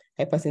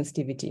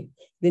hypersensitivity.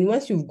 Then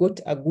once you've got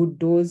a good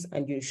dose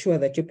and you're sure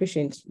that your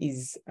patient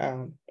is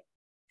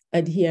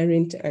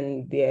adherent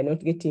and they are not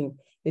getting,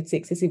 let's say,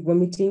 excessive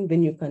vomiting,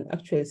 then you can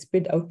actually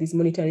spread out this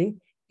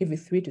monitoring every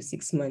 3 to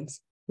 6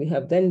 months. We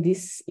have done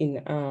this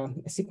in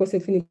sickle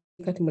cell clinic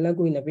at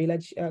Mulago in a very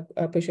large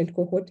patient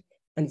cohort,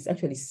 and it's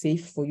actually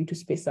safe for you to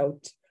space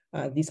out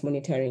this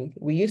monitoring.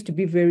 We used to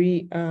be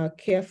very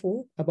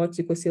careful about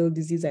sickle cell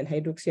disease and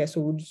hydroxyurea,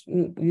 so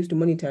we used to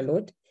monitor a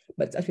lot,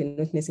 but it's actually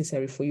not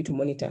necessary for you to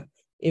monitor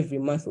every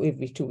month or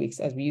every 2 weeks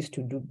as we used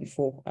to do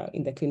before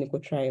in the clinical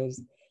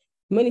trials.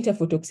 Monitor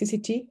for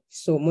toxicity,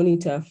 so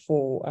monitor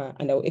for,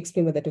 and I'll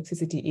explain what the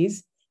toxicity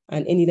is,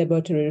 and any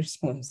laboratory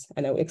response,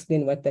 and I'll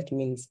explain what that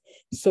means.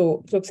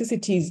 So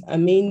toxicities are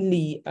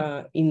mainly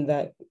in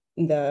the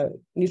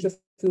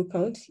neutrophil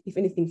count. If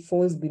anything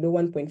falls below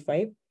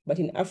 1.5, but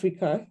in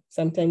Africa,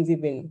 sometimes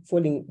even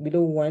falling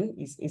below 1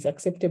 is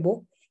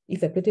acceptable.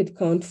 If the platelet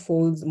count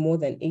falls more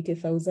than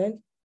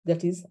 80,000,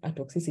 that is a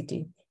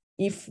toxicity.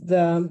 If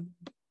the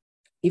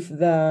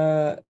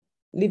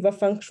liver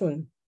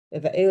function,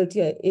 the ALT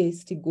or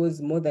AST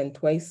goes more than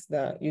twice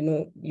the,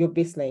 your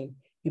baseline,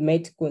 you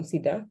might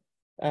consider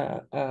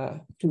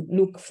to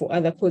look for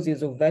other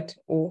causes of that,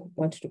 or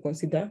want to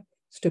consider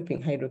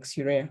stopping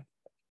hydroxyurea.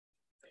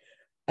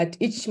 At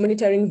each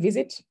monitoring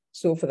visit,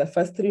 so for the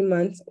first 3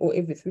 months or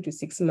every 3 to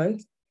 6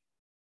 months,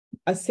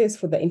 assess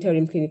for the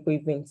interim clinical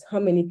events. How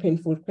many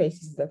painful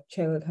crises that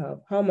child have?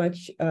 How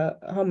much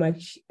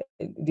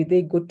did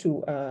they go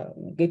to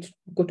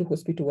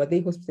hospital? Were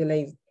they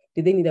hospitalized?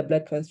 Did they need a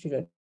blood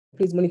transfusion?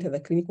 Please monitor the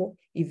clinical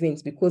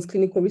events, because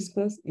clinical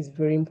response is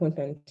very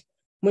important.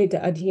 Monitor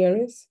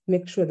adherence,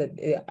 make sure that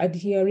they're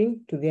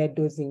adhering to their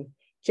dosing.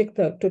 Check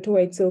the total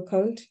white cell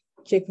count,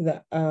 check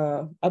the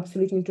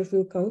absolute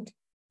neutrophil count.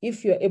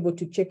 If you're able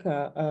to check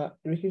a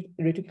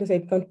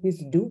reticulocyte count,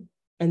 please do.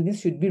 And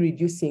this should be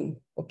reducing,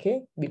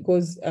 okay?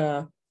 Because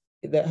the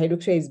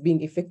hydroxyurea is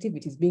being effective,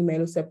 it is being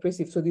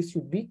myelosuppressive, so this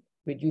should be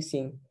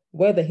reducing.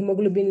 While the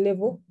hemoglobin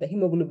level, the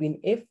hemoglobin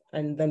F,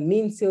 and the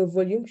mean cell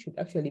volume should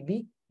actually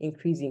be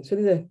increasing. So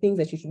these are things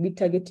that you should be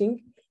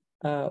targeting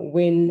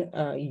when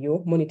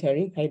you're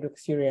monitoring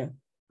hydroxyurea.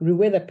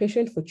 Reweigh the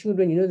patient. For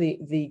children,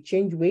 they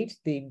change weight,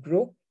 they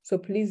grow. So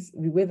please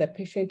reweigh the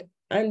patient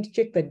and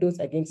check the dose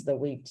against the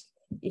weight.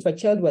 If a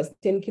child was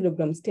 10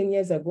 kilograms 10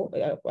 years ago,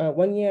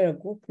 1 year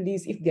ago,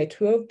 please, if they're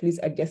 12, please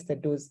adjust the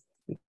dose.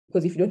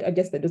 Because if you don't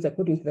adjust the dose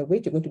according to the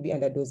weight, you're going to be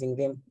underdosing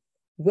them.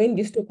 When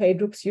you stop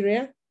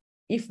hydroxyurea,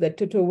 if the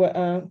total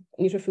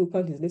neutrophil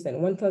count is less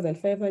than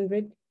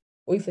 1,500,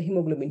 or if the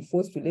hemoglobin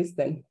falls to less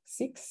than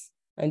 6,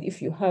 and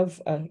if you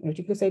have a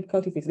reticulocyte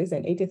count, if it's less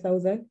than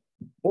 80,000,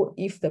 or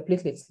if the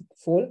platelets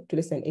fall to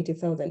less than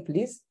 80,000,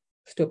 please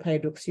stop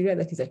hydroxyurea.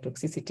 That is a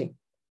toxicity.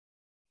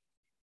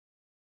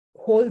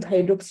 Hold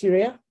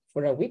hydroxyurea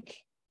for a week,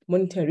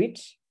 monitor it,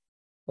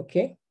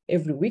 okay,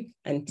 every week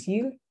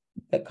until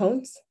the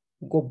counts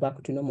go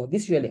back to normal.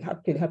 This usually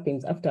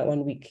happens after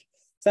 1 week.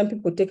 Some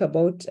people take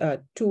about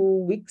 2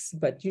 weeks,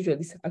 but usually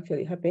this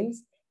actually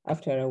happens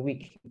after a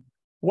week.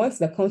 Once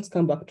the counts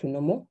come back to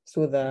normal,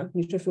 so the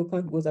neutrophil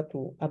count goes up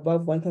to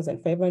above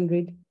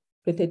 1,500,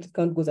 platelet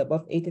count goes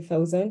above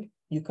 80,000,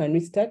 you can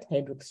restart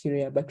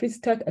hydroxyurea, but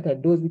restart at a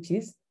dose which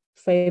is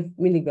 5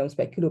 milligrams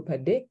per kilo per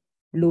day,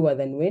 lower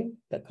than when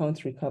the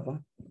counts recover.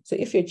 So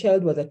if your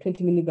child was at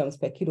 20 milligrams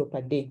per kilo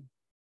per day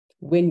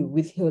when you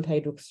withheld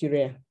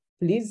hydroxyurea,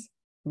 please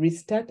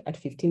restart at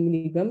 15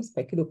 milligrams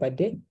per kilo per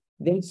day,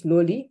 then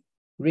slowly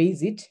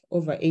raise it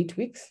over 8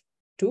 weeks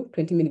to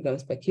 20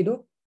 milligrams per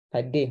kilo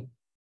per day.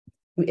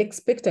 We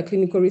expect a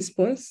clinical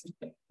response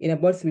in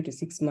about 3 to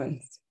 6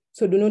 months.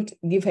 So do not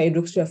give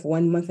hydroxyurea for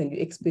 1 month and you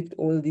expect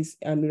all these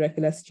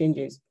miraculous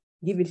changes.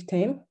 Give it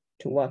time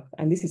to work.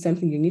 And this is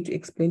something you need to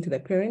explain to the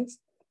parents,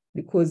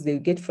 because they'll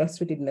get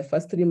frustrated in the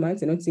first 3 months,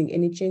 they're not seeing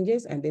any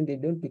changes, and then they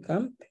don't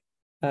become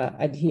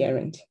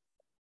adherent.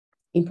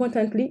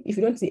 Importantly, if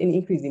you don't see any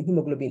increase in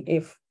hemoglobin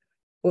F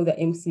or the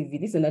MCV,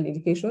 this is an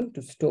indication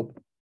to stop.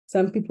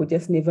 Some people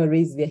just never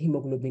raise their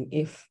hemoglobin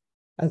F.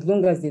 As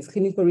long as there's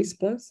clinical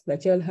response, the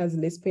child has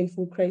less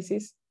painful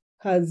crisis,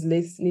 has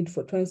less need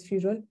for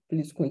transfusion,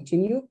 please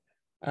continue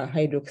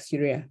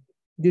hydroxyurea.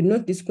 Do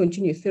not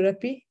discontinue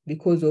therapy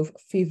because of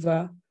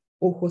fever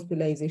or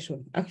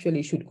hospitalization. Actually,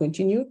 you should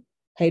continue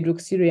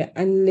hydroxyurea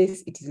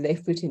unless it is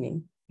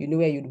life-threatening,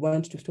 where you'd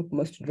want to stop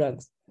most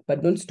drugs,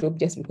 but don't stop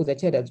just because the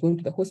child has gone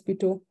to the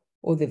hospital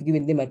or they've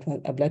given them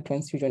a blood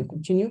transfusion.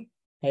 Continue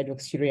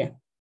hydroxyurea.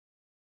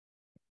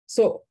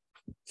 So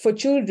for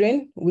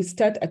children, we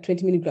start at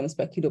 20 milligrams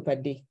per kilo per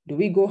day. Do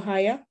we go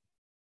higher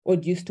or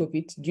do you stop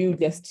it? Do you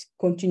just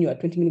continue at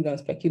 20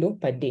 milligrams per kilo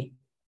per day?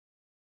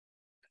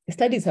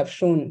 Studies have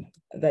shown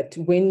that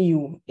when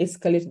you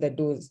escalate the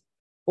dose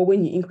or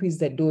when you increase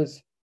the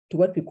dose to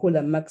what we call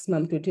a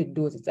maximum tolerated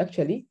dose, it's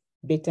actually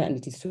better and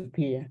it is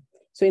superior.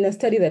 So in a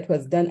study that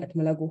was done at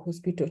Malago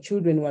Hospital,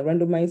 children were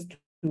randomized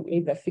to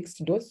either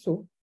fixed dose,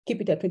 so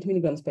keep it at 20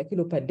 milligrams per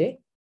kilo per day,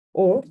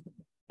 or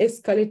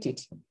escalate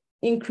it,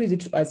 increase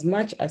it as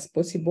much as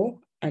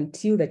possible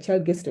until the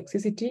child gets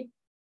toxicity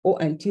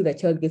or until the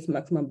child gets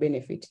maximum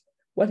benefit.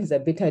 What is a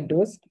better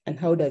dose and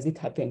how does it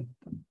happen?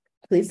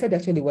 So this study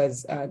actually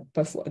was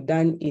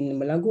done in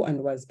Malago and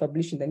was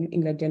published in the New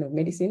England Journal of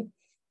Medicine.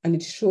 And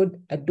it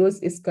showed a dose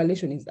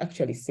escalation is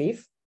actually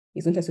safe.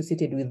 It's not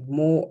associated with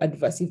more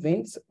adverse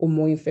events or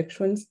more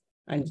infections,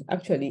 and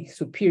actually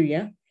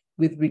superior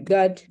with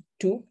regard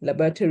to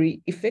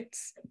laboratory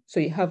effects. So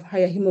you have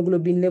higher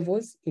hemoglobin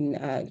levels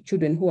in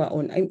children who are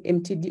on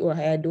MTD or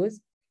higher dose.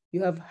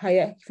 You have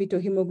higher fetal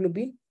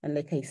hemoglobin. And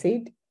like I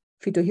said,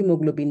 fetal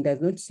hemoglobin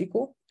does not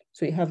sickle.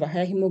 So you have a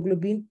higher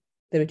hemoglobin,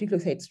 the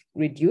reticulocytes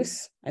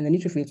reduce, and the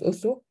neutrophils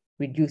also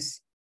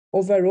reduce.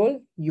 Overall,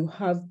 you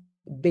have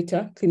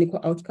better clinical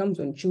outcomes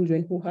on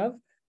children who are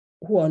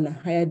on a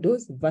higher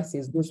dose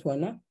versus those who are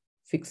on a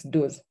fixed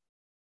dose.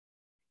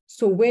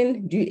 So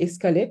when do you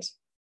escalate?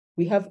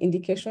 We have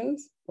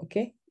indications,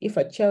 okay? If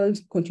a child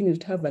continues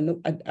to have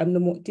an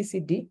abnormal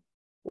TCD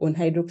on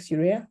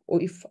hydroxyurea,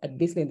 or if at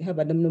baseline they have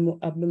abnormal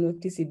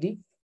TCD,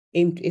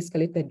 aim to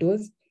escalate the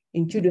dose.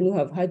 In children who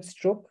have had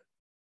stroke,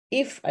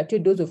 If at a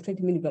dose of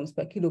 20 milligrams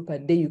per kilo per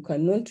day, you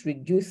cannot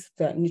reduce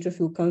the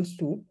neutrophil counts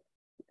to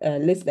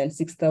less than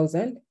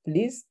 6,000,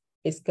 please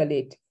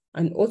escalate.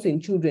 And also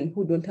in children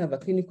who don't have a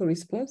clinical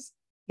response,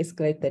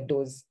 escalate the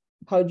dose.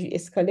 How do you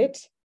escalate?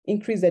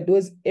 Increase the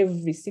dose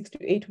every 6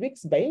 to 8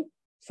 weeks by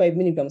 5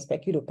 milligrams per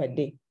kilo per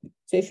day.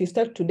 So if you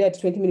start today at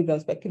 20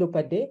 milligrams per kilo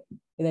per day,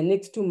 in the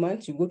next 2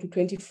 months, you go to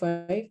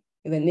 25,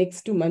 in the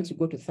next 2 months, you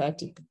go to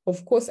 30.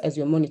 Of course, as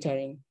you're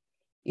monitoring.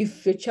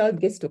 If your child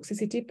gets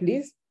toxicity,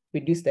 please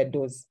reduce the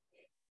dose.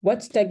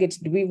 What target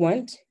do we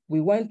want?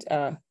 We want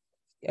a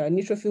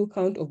neutrophil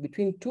count of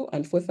between 2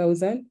 and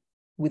 4,000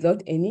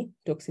 without any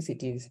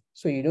toxicities.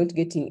 So you're not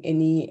getting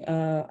any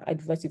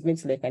adverse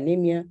events like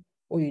anemia,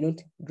 or you're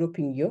not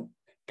dropping your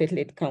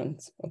platelet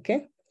counts,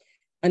 okay?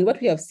 And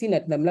what we have seen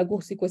at the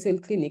Mlago Sickle Cell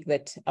Clinic,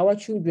 that our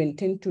children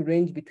tend to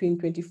range between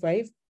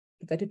 25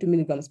 to 32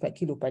 milligrams per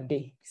kilo per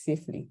day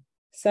safely.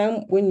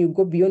 Some, when you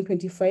go beyond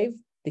 25,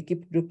 they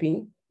keep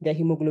dropping their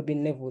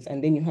hemoglobin levels,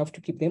 and then you have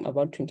to keep them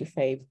about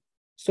 25.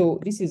 So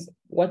this is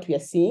what we are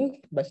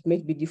seeing, but it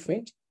might be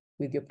different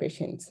with your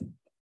patients.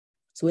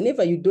 So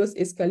whenever you dose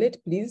escalate,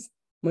 please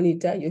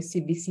monitor your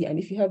CBC. And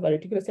if you have a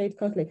reticulocyte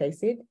count, like I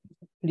said,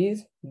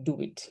 please do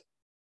it.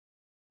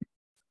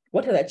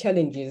 What are the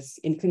challenges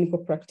in clinical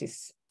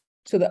practice?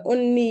 So the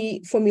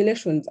only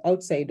formulations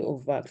outside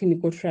of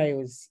clinical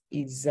trials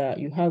is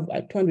you have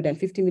a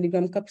 250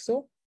 milligram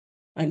capsule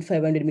and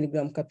 500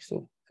 milligram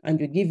capsule, and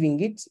you're giving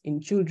it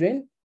in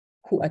children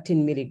who are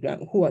 10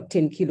 milligram, who are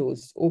 10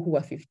 kilos, or who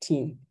are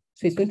 15.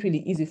 So it's not really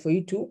easy for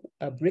you to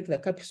break the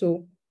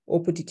capsule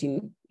or put it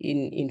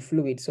in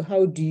fluid. So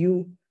how do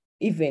you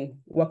even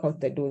work out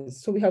the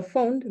dose? So we have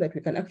found that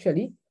we can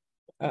actually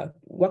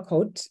work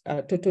out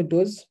total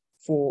dose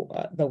for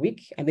the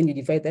week, and then you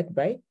divide that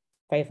by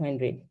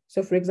 500.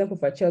 So for example,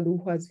 for a child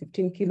who has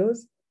 15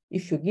 kilos,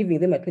 if you're giving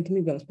them at 20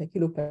 milligrams per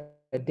kilo per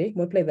day,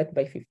 multiply that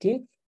by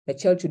 15, the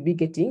child should be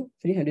getting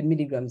 300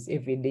 milligrams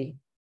every day,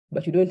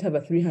 but you don't have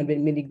a 300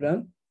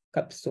 milligram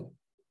capsule.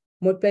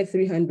 Multiply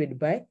 300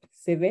 by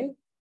 7,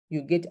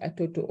 you get a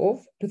total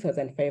of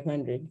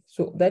 2,500.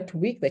 So that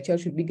week, the child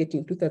should be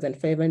getting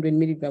 2,500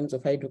 milligrams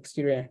of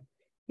hydroxyurea.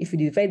 If you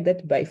divide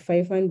that by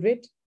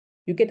 500,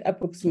 you get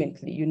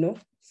approximately,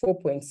 4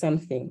 point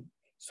something.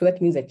 So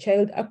that means a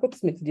child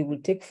approximately will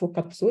take 4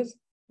 capsules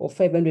of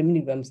 500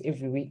 milligrams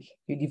every week.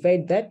 You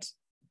divide that,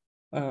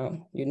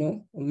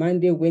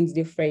 Monday,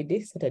 Wednesday,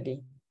 Friday,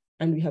 Saturday.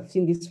 And we have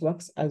seen this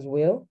works as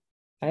well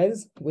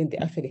as when they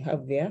actually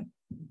have their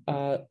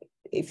a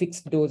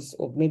fixed dose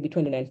of maybe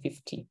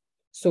 250.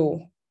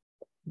 So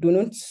do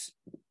not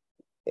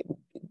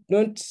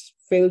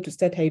fail to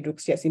start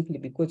hydroxyurea simply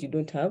because you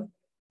don't have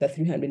the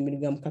 300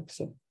 milligram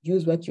capsule.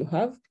 Use what you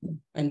have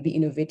and be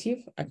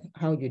innovative at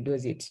how you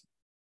dose it.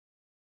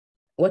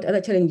 What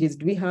other challenges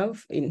do we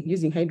have in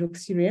using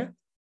hydroxyurea?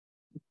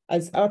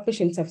 As our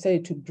patients have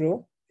started to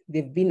grow,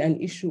 there've been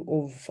an issue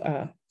of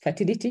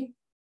fertility.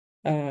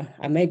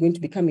 Am I going to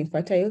become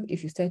infertile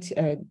if you start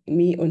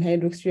me on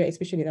hydroxyurea,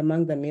 especially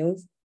among the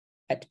males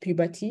at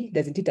puberty?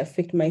 Doesn't it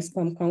affect my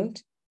sperm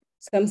count?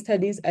 Some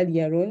studies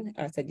earlier on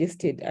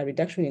suggested a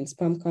reduction in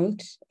sperm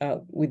count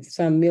with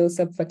some male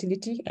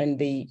subfertility, and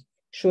they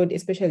showed,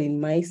 especially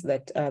in mice,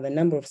 that the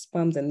number of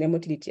sperms and their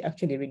motility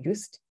actually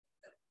reduced.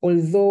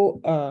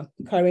 Although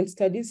current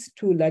studies,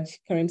 2 large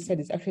current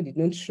studies actually did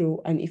not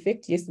show an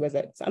effect. Yes, there was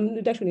some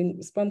reduction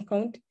in sperm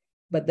count,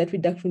 but that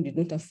reduction did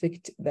not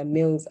affect the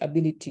male's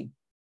ability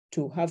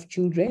to have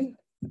children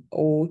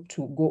or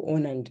to go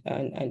on and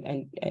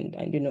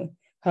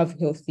have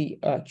healthy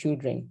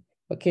children.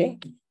 Okay.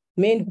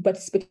 Men who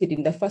participated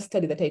in the first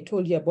study that I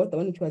told you about, the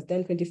one which was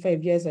done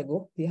 25 years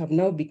ago, they have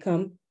now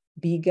become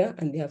bigger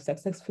and they have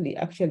successfully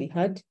actually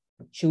had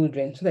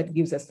children. So that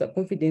gives us the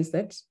confidence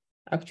that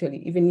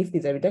actually, even if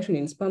there's a reduction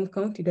in sperm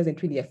count, it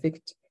doesn't really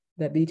affect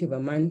the ability of a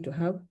man to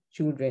have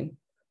children.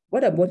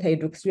 What about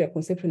hydroxyurea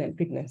conception and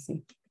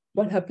pregnancy?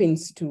 What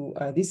happens to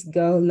this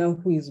girl now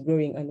who is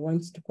growing and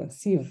wants to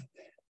conceive?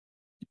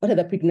 What are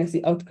the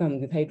pregnancy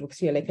outcomes with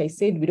hydroxyurea? Like I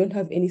said, we don't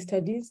have any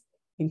studies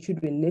in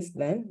children less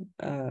than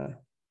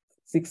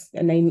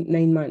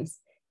 9 months.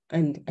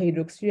 And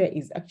hydroxyurea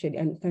is actually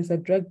a cancer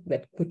drug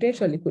that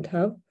potentially could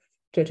have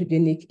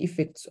teratogenic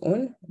effects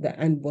on the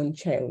unborn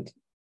child.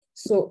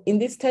 So in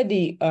this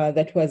study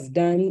that was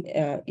done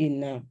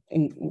in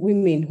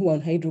women who are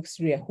on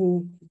hydroxyurea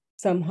who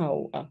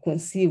somehow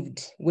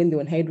conceived when they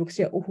were on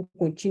hydroxyurea or who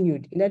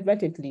continued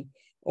inadvertently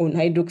on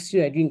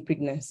hydroxyurea during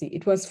pregnancy,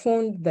 it was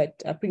found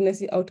that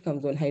pregnancy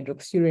outcomes on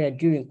hydroxyurea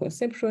during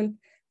conception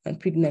and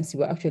pregnancy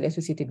were actually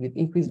associated with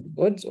increased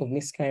odds of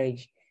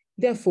miscarriage.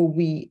 Therefore,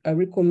 we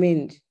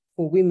recommend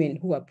for women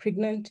who are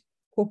pregnant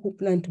or who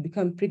plan to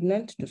become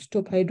pregnant to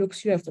stop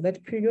hydroxyurea for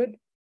that period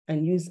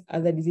and use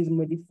other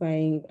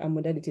disease-modifying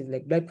modalities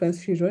like blood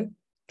transfusion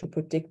to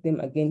protect them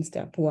against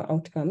poor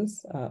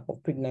outcomes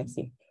of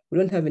pregnancy. We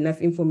don't have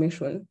enough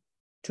information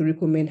to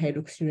recommend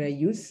hydroxyurea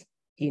use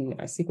in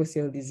sickle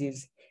cell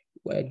disease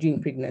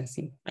during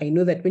pregnancy. I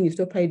know that when you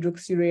stop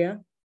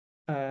hydroxyurea,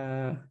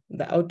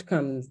 the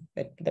outcomes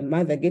that the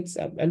mother gets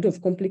a lot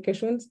of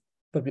complications,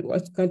 but we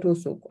can't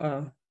also,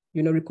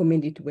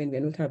 recommend it when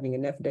we're not having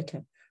enough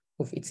data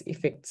of its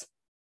effects.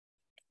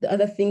 The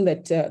other thing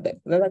that, the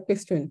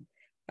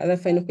other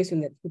final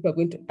question that people are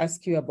going to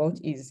ask you about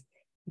is,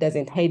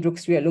 doesn't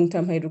hydroxyurea,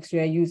 long-term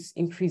hydroxyurea use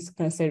increase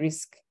cancer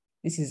risk?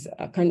 This is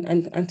an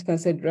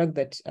anti-cancer drug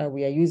that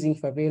we are using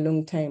for a very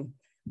long time.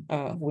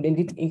 Wouldn't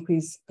it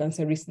increase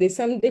cancer risk? There's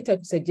some data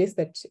to suggest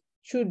that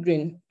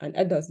children and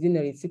adults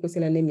generally with sickle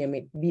cell anemia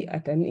may be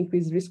at an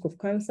increased risk of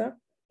cancer.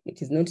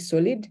 It is not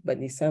solid, but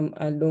there's some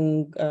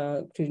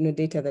longitudinal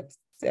data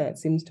that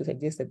seems to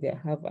suggest that they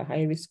have a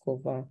high risk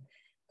of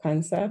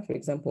cancer, for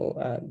example,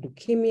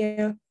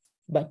 leukemia,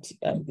 but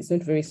it's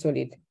not very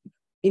solid.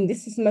 In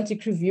this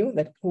systematic review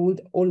that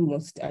pulled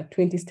almost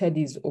 20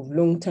 studies of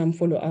long-term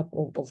follow-up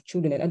of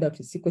children and adults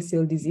with sickle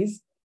cell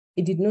disease,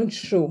 it did not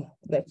show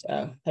that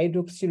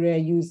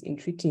hydroxyurea use in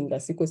treating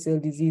sickle cell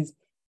disease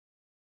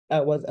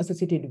was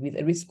associated with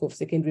a risk of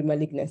secondary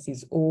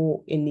malignancies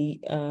or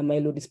any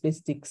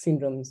myelodysplastic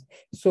syndromes.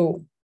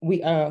 So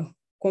we are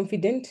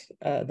confident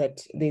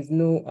that there's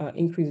no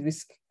increased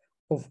risk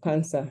of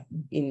cancer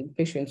in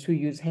patients who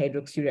use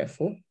hydroxyurea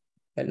for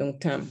a long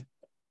term.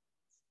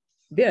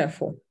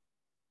 Therefore,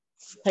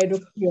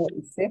 hydroxyurea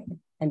is safe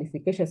and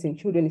efficacious in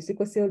children with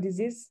sickle cell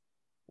disease.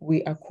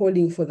 We are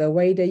calling for the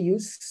wider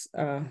use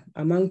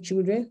among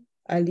children,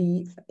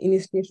 early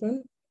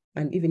initiation,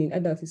 and even in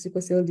adults with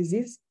sickle cell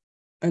disease.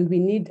 And we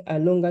need a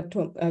longer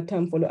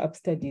term follow-up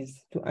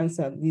studies to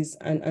answer these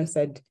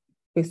unanswered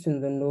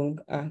questions on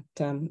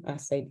long-term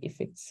side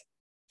effects.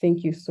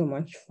 Thank you so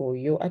much for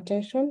your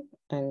attention,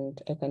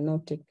 and I can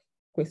now take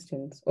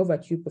questions. Over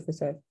to you,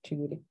 Professor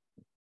Chigure.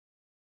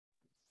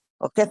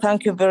 Okay,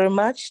 thank you very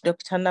much,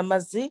 Dr.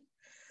 Namazzi,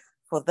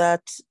 for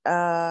that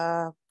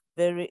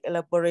very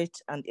elaborate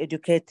and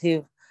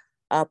educative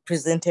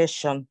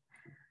presentation.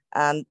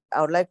 And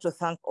I would like to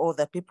thank all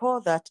the people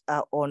that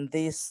are on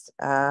this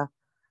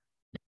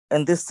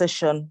in this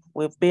session.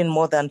 We've been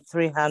more than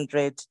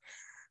 300.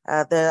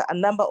 There are a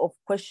number of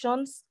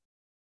questions.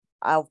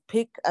 I'll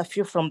pick a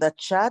few from the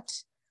chat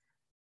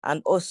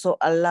and also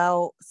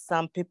allow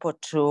some people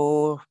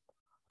to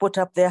put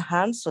up their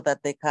hands so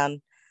that they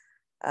can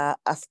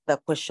ask the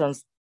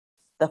questions.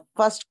 The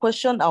first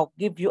question, I'll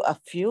give you a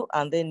few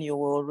and then you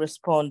will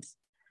respond.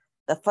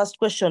 The first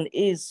question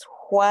is,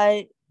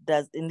 why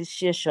does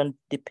initiation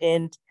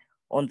depend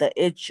on the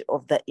age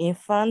of the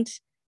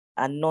infant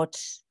and not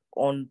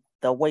on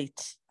the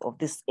weight of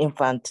this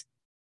infant?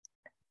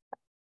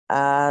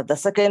 The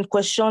second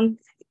question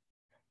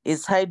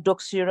is,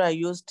 hydroxyurea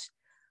used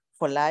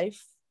for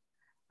life?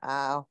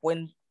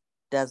 When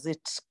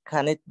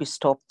can it be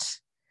stopped?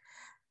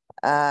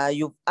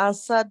 You've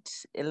answered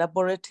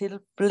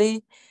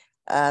elaboratively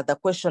the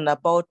question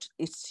about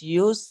its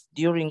use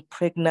during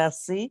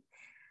pregnancy,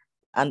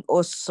 and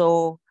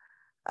also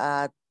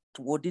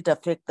would it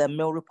affect the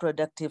male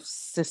reproductive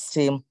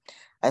system?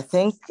 I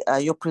think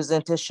your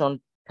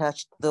presentation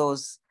touched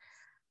those.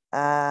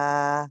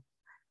 The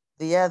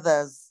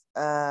others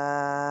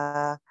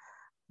were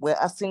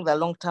asking the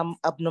long-term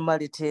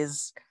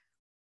abnormalities.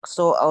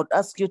 So I would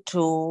ask you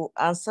to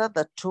answer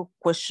the two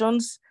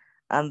questions,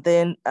 and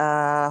then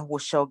we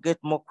shall get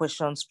more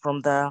questions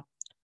from the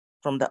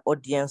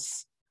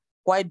audience.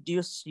 Why do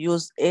you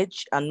use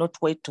age and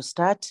not weight to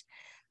start?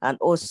 And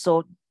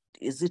also,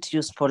 is it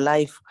used for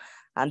life?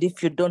 And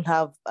if you don't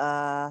have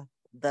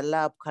the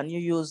lab, can you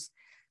use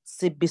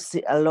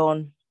CBC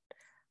alone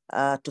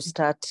to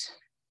start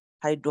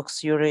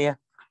hydroxyurea?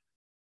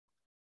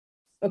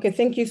 Okay,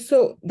 thank you.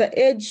 So the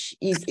age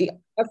is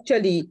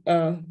actually,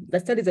 the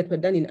studies that were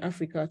done in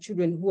Africa,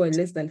 children who are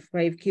less than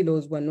 5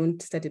 kilos were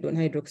not started on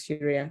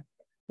hydroxyurea.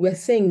 We're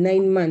saying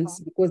 9 months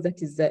because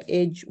that is the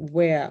age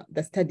where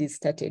the studies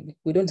started.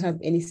 We don't have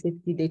any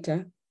safety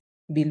data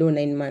below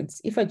 9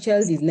 months. If a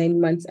child is 9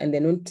 months and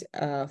they're not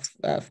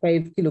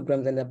 5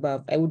 kilograms and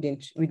above, I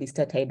wouldn't really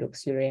start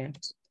hydroxyurea.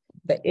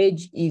 The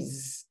age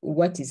is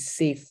what is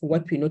safe,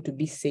 what we know to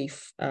be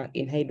safe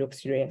in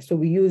hydroxyurea. So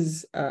we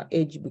use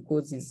age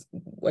because it's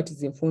what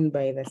is informed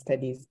by the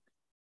studies.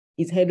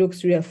 Is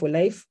hydroxyurea for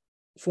life?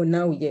 For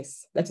now,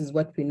 yes, that is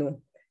what we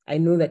know. I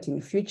know that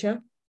in future,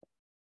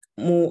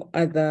 more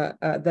other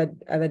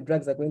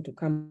drugs are going to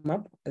come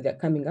up, they're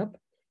coming up.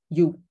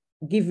 You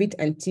give it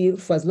until,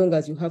 for as long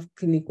as you have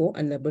clinical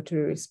and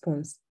laboratory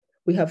response.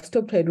 We have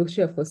stopped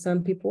hydroxyurea for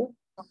some people.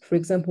 For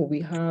example, we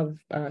have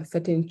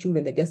certain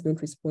children that just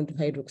don't respond to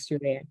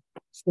hydroxyurea.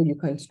 So you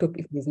can stop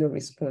if there's no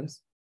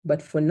response.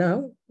 But for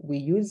now, we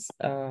use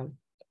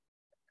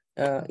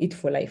it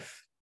for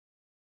life.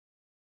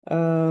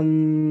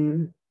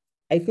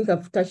 I think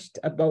I've touched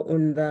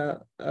on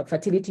the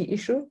fertility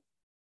issue.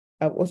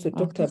 I've also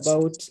talked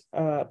about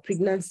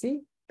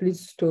pregnancy.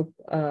 Please stop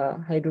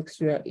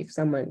hydroxyurea if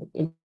someone.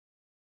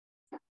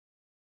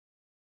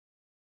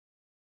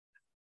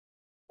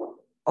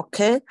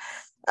 Okay.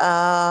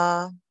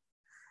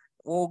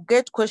 We'll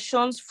get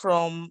questions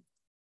from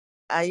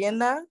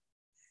Ayena,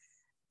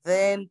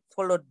 then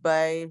followed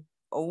by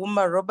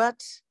Ouma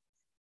Robert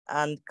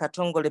and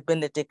Katongole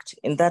Benedict,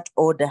 in that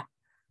order.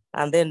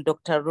 and then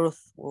Dr.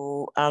 Ruth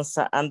will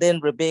answer, and then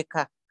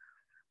Rebecca.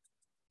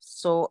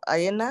 So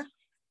Ayena.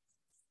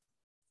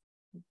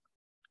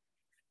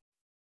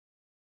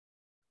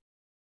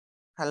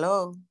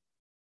 Hello.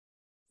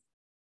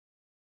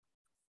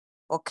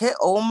 Okay,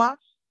 Omar.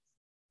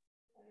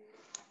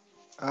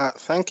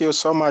 Thank you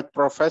so much,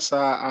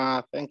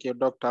 Professor. Thank you,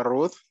 Dr.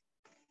 Ruth.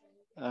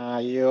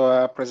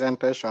 Your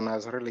presentation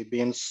has really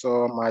been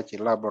so much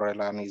elaborate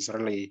and is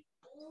really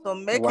so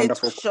make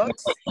wonderful. It short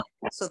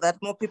so that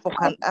more people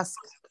can ask.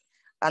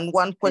 And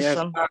one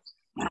question.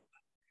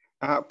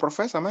 Yes.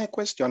 Professor, my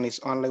question is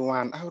only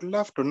one. I would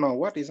love to know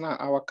what is now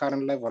our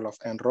current level of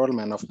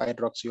enrollment of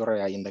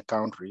hydroxyurea in the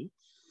country.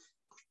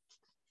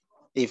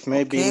 If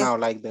maybe now,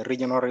 like the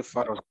regional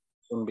referrals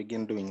can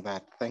begin doing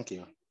that. Thank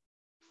you.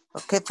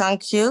 Okay,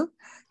 thank you.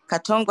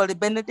 Katongole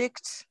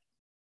Benedict.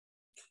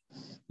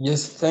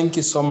 Yes, thank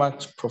you so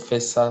much,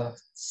 Professor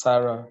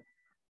Sarah.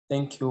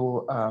 Thank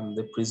you,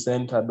 the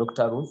presenter,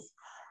 Dr. Ruth.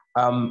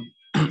 I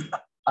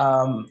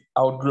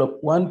would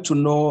want to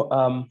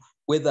know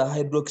whether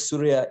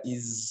hydroxyurea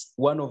is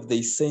one of the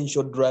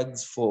essential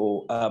drugs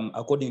for,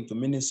 according to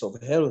Ministry of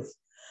Health,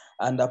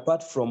 and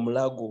apart from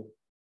Lago,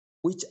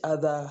 which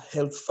other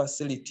health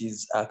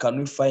facilities can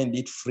we find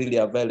it freely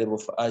available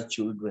for our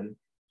children?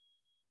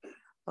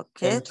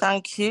 Okay,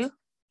 thank you.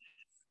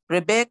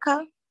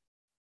 Rebecca?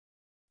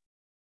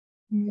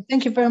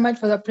 Thank you very much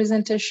for the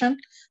presentation.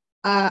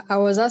 I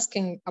was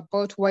asking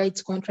about why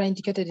it's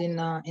contraindicated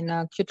in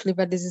acute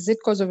liver disease. Is it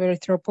because of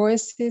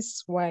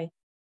erythropoiesis? Why?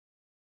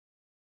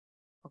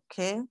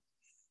 Okay.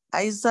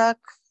 Isaac?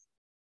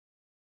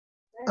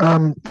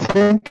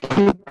 Thank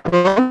you,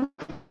 Prof.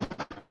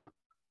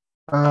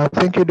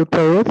 Thank you,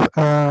 Dr. Ruth.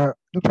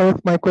 Dr.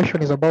 Ruth, my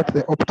question is about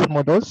the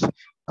optimal dose.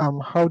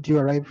 How do you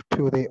arrive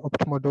to the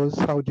optimal dose?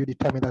 How do you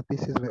determine that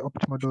this is the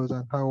optimal dose,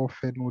 and how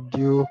often would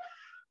you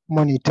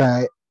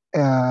monitor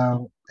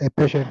a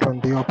patient on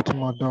the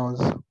optimal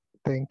dose?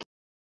 Thank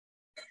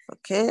you.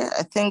 Okay,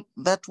 I think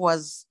that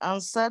was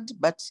answered,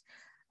 but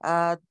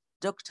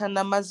Dr.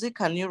 Namazzi,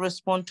 can you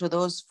respond to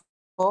those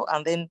four?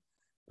 And then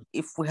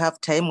if we have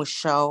time, we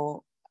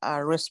shall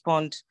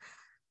respond.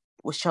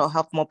 We shall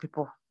have more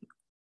people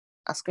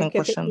asking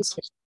questions.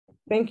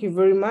 Thank you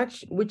very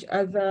much. Which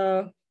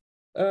other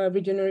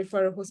regional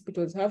referral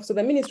hospitals have? So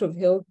the Ministry of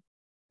Health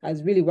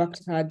has really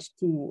worked hard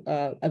to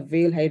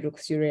avail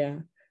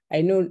hydroxyurea.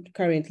 I know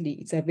currently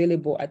it's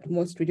available at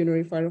most regional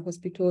referral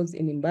hospitals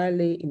in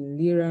Mbale, in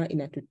Lira, in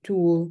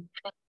Atutul,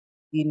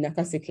 in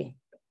Nakaseke.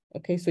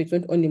 Okay, so it's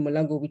not only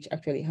Mulago which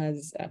actually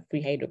has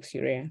free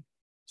hydroxyurea.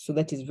 So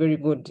that is very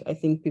good. I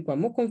think people are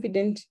more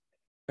confident.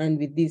 And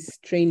with this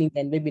training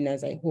and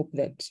webinars, I hope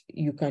that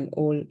you can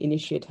all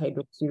initiate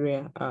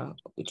hydroxyurea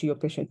to your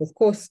patients. Of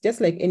course,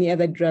 just like any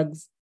other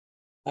drugs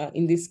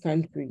in this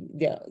country,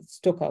 there are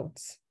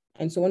stockouts.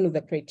 And so one of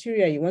the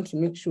criteria you want to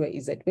make sure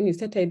is that when you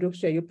start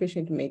hydroxyurea, your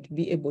patient might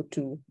be able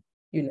to,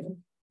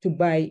 to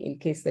buy in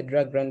case the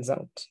drug runs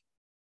out.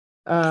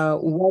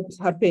 What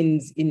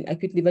happens in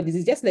acute liver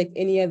disease, just like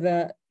any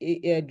other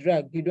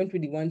drug, you don't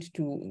really want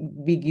to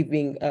be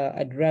giving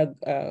a drug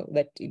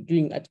that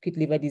during acute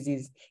liver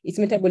disease, its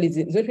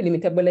metabolism is not really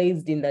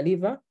metabolized in the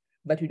liver,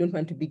 but we don't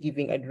want to be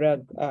giving a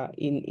drug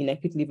in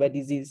acute liver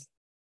disease.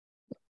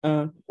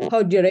 How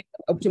do you write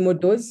optimal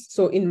dose?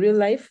 So in real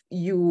life,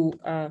 you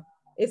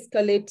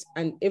escalate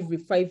and every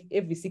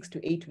 6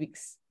 to 8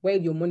 weeks while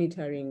you're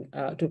monitoring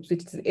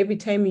toxicity. Every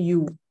time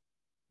you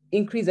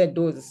increase a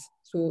dose.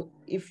 So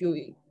if you're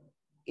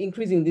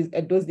increasing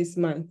a dose this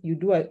month, you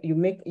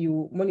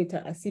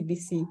monitor a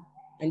CBC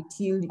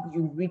until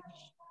you reach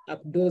a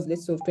dose,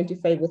 let's say, of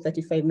 25 or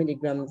 35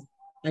 milligrams,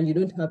 and you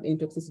don't have any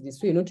toxicity.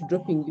 So you're not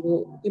dropping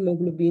your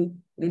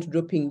hemoglobin, you're not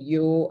dropping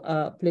your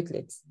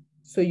platelets.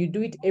 So you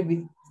do it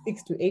every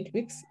 6 to 8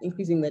 weeks,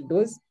 increasing the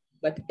dose.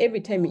 But every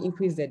time you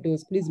increase the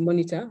dose, please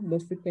monitor more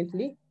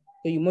frequently.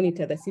 So you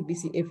monitor the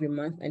CBC every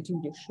month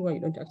until you're sure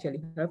you don't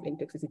actually have any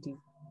toxicity.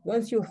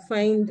 Once you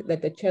find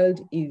that the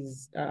child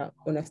is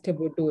on a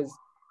stable dose,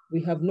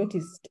 we have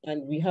noticed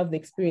and we have the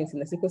experience in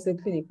the sickle cell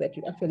clinic that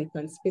you actually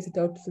can space it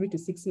out 3 to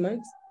 6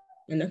 months.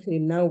 And actually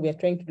now we are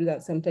trying to do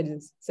that some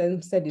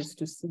studies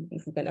to see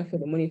if we can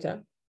actually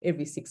monitor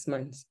every 6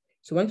 months.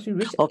 So once you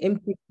reach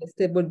empty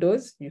stable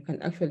dose, you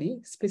can actually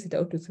space it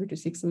out to 3 to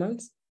 6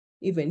 months,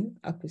 even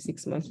up to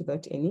 6 months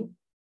without any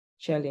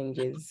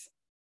challenges.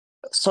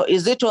 So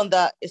is it on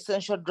the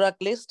essential drug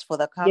list for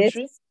the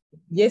country?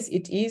 Yes,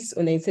 it is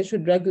on the essential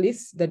drug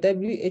list. The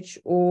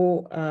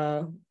WHO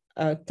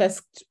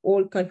tasked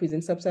all countries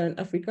in sub-Saharan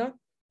Africa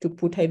to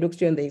put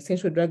hydroxyurea on the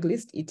essential drug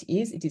list. It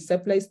is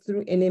supplied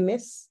through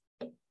NMS,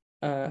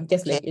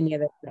 just like any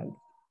other drug.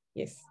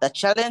 Yes. The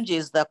challenge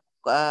is the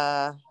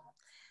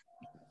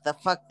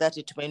fact that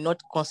it may not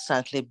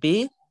constantly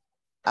be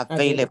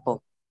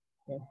available.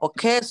 Yeah.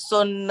 Okay,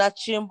 so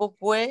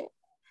Nachimbukwe,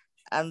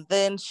 and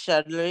then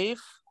Sharif,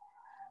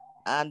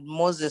 and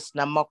Moses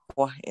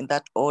Namakwa in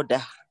that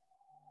order.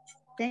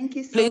 Thank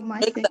you so Please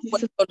much. make the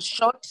question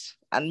short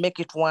and make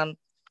it one.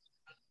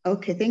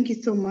 Okay, thank you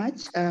so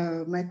much.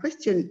 My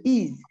question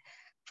is,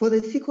 For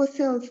the sickle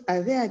cells,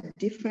 are there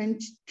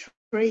different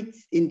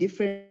traits in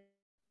different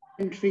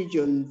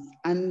regions,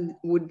 and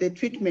would the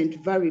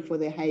treatment vary for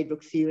the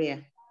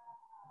hydroxyurea?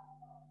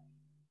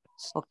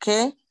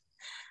 Okay.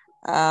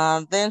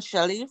 Then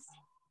Sharif.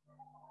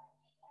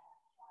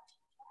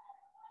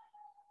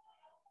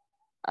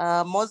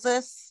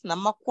 Moses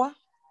Namakwa.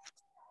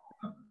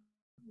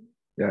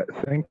 Yeah,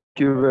 thank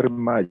you very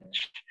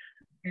much.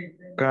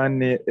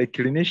 Can a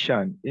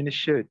clinician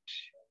initiate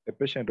a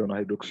patient on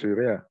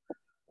hydroxyurea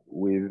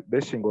with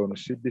basing on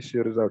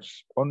CBC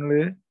results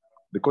only?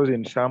 Because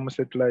in some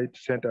satellite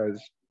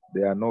centers,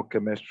 there are no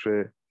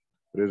chemistry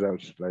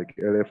results like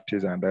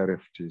LFTs and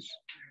RFTs.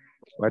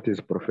 What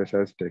is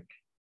Professor's take?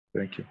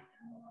 Thank you.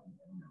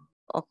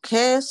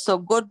 Okay, so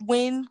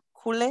Godwin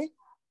Kule.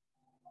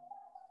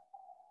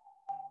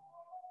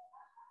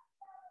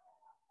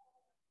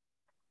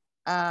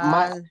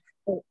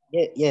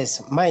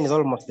 Yes, mine is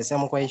almost the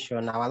same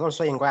question. I was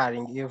also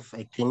inquiring if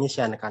a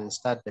clinician can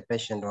start the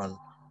patient on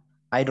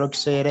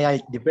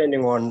hydroxyurea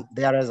depending on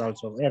their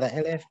results of either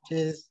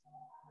LFTs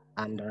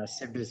and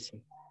CBC.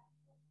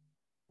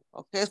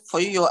 Okay, for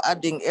you, you're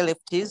adding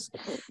LFTs.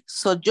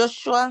 So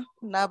Joshua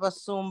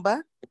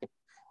Nabusamba,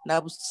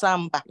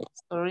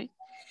 sorry.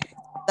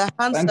 The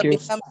hands Thank are you.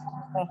 becoming.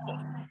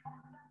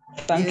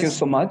 Thank you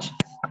so much.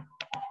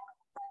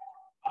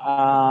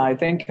 I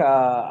think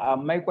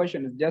my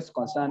question is just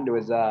concerned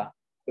with,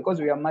 because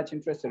we are much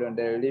interested in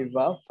the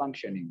liver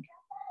functioning.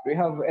 Do we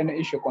have any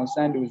issue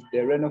concerned with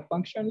the renal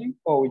functioning,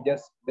 or we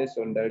just based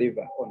on the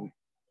liver only?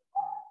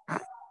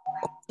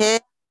 Okay,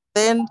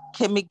 then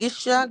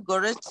Kemigisha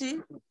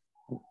Goretti.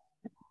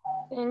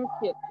 Thank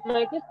you.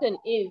 My question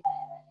is,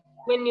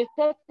 when you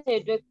start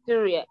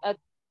hydroxyurea,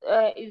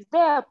 is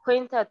there a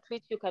point at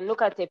which you can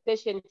look at a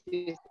patient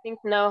you think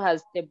now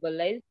has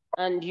stabilized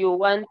and you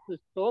want to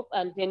stop?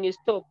 And when you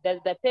stop, does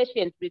the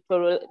patient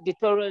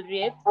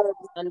deteriorate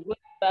and go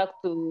back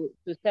to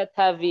start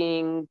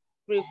having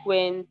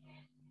frequent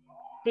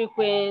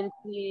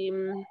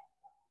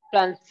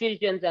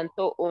transfusions and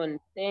so on?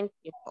 Thank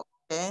you.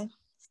 Okay.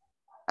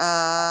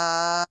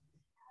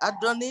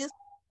 Adonis.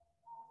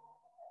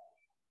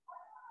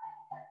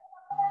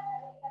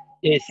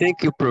 Yes,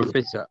 thank you,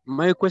 Professor.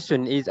 My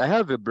question is, I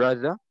have a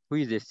brother who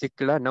is a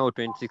sickler, now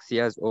 26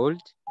 years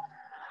old.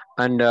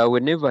 And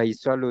whenever he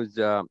swallows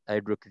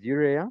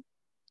hydroxyurea,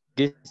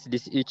 gets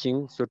this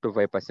itching, sort of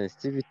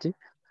hypersensitivity.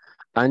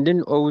 And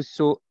then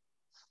also,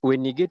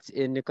 when he gets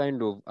any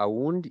kind of a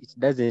wound, it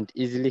doesn't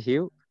easily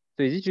heal.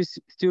 So is it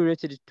still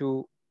related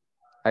to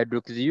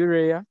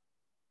hydroxyurea?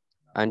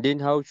 And then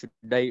how should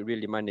I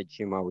really manage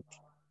him out?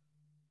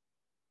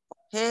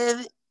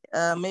 Okay,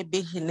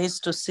 maybe he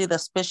needs to see the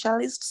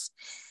specialists,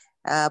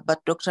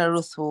 but Dr.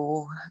 Ruth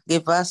will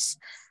give us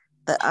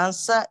the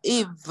answer.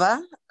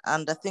 Eva,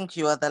 and I think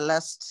you are the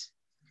last.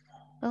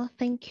 Oh,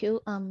 thank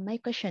you. My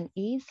question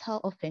is,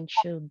 how often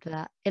should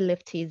the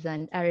LFTs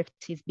and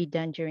RFTs be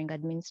done during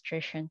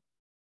administration?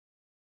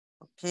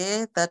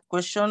 Okay, that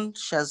question,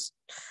 she has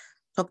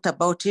talked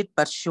about it,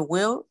 but she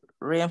will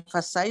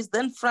re-emphasize.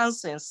 Then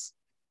Francis.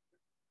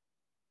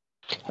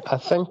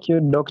 Thank you,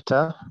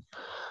 doctor.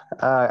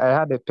 I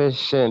had a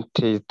patient,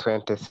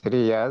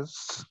 23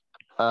 years,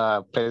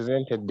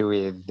 presented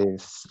with the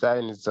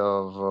signs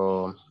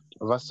of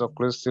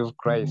vaso-occlusive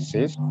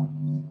crisis.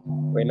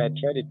 When I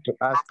tried to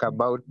ask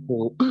about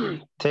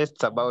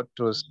tests about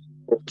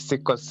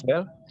sickle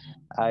cell,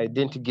 I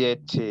didn't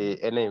get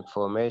any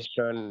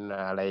information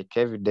like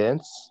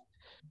evidence.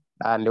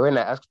 And when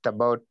I asked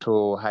about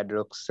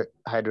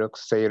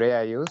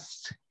hydroxyurea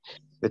use,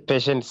 the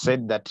patient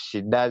said that she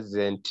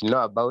doesn't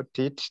know about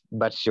it,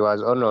 but she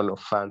was on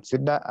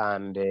Fancida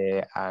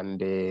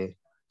and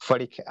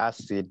folic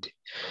acid.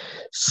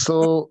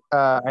 So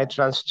I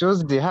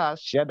transfused her.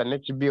 She had an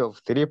HB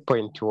of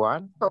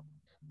 3.1.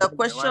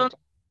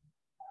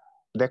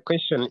 The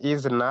question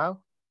is now,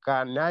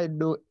 can I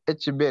do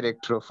HB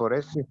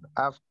electrophoresis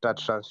after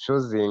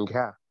transfusing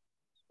her?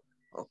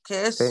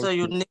 Okay, so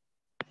you need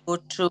to go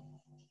to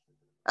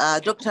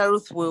Dr.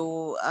 Ruth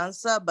will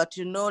answer, but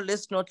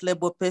let's not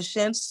label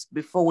patients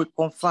before we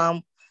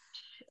confirm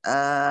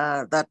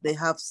that they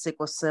have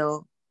sickle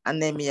cell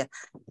anemia.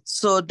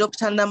 So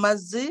Dr.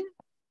 Namazzi,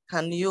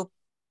 can you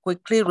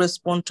quickly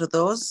respond to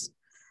those?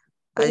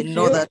 I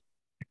know that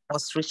I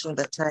was reaching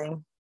the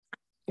time.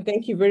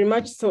 Thank you very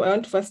much. So I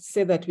want to first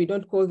say that we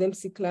don't call them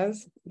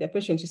sicklers. They're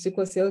patients with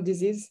sickle cell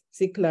disease.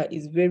 Sickler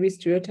is very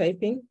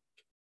stereotyping.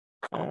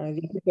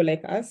 The people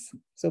like us.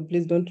 So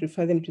please don't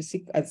refer them to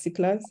as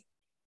sicklers.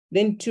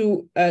 Then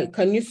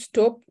can you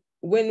stop?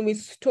 When we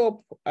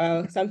stop,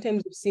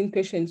 sometimes we've seen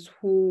patients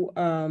who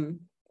on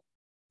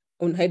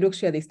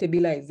hydroxyurea, they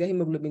stabilize, their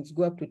hemoglobins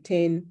go up to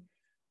 10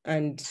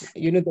 and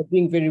they're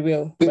doing very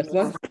well. But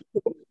once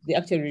they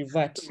actually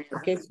revert,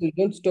 okay? So you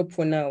don't stop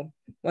for now.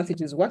 Once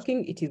it is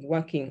working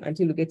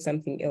until you get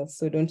something else.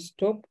 So don't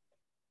stop.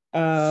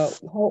 How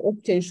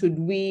often should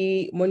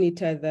we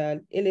monitor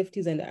the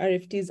LFTs and the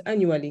RFTs?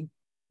 Annually.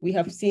 We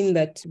have seen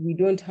that we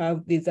don't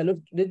have, there's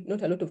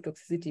not a lot of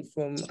toxicity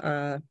from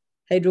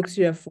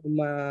hydroxyurea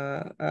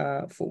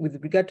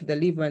with regard to the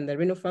liver and the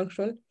renal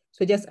function.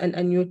 So just an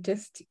annual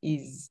test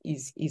is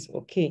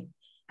okay.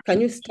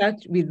 Can you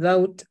start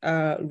without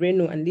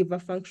renal and liver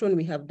function?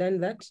 We have done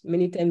that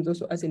many times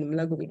also, as in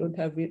Mulago, we don't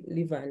have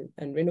liver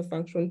and renal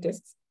function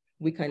tests.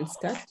 We can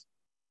start,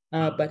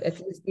 but at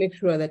least make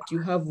sure that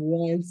you have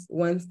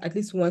at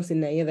least once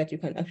in a year that you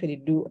can actually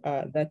do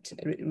that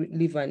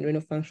liver and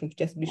renal function to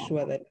just be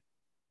sure that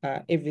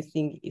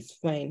everything is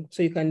fine.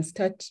 So you can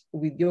start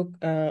with your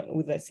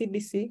with a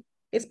CBC,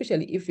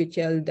 especially if your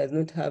child does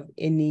not have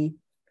any,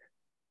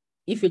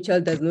 if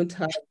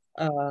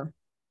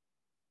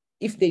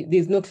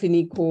there's no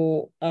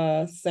clinical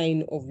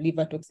sign of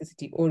liver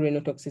toxicity or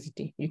renal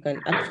toxicity, you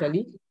can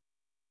actually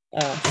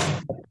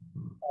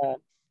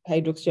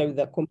hydroxyurea with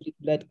a complete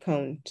blood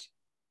count.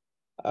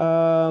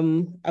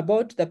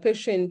 About the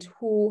patient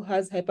who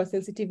has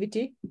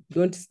hypersensitivity,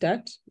 don't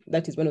start.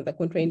 That is one of the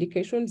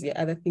contraindications. There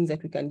are other things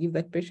that we can give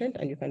that patient,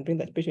 and you can bring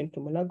that patient to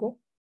Mulago.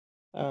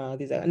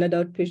 There's an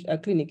adult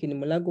clinic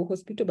in Mulago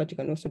Hospital, but you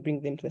can also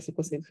bring them to the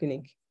sickle cell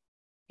clinic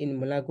in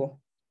Mulago.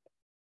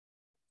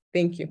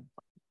 Thank you.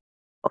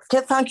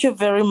 Okay, thank you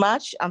very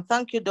much. And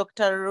thank you,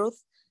 Dr.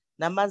 Ruth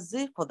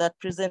Namazzi, for that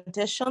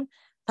presentation.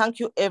 Thank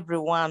you,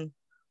 everyone,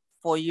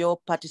 for your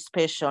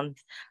participation.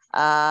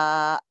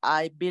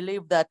 I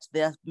believe that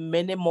there are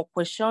many more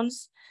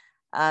questions,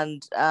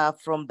 and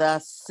from the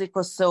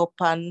Sickle Cell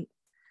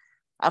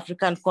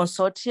Pan-African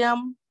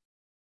Consortium,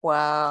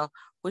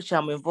 which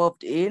I'm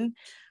involved in,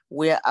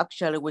 where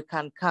actually we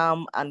can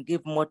come and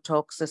give more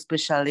talks,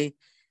 especially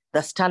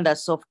the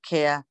standards of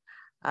care,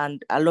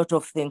 and a lot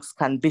of things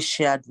can be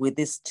shared with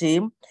this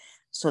team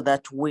so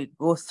that we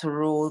go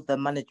through the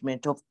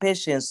management of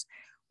patients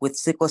with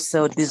sickle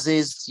cell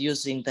disease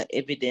using the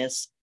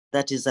evidence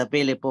that is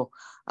available.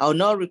 I'll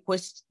now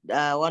request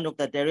one of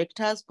the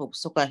directors for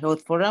Busoga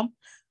Health Forum,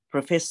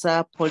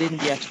 Professor Pauline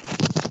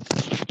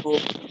Biachika,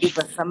 to give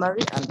a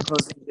summary and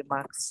closing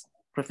remarks.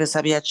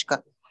 Professor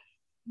Biachika.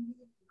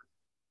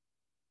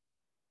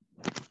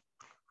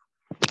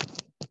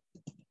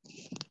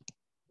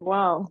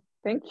 Wow,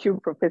 thank you,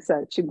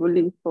 Professor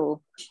Chiguli,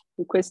 for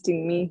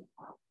requesting me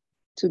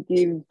to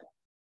give,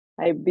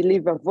 I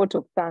believe, a vote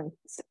of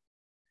thanks.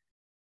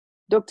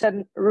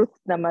 Dr. Ruth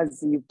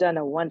Namazzi, you've done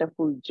a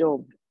wonderful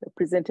job. The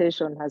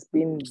presentation has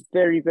been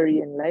very, very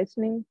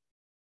enlightening,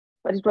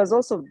 but it was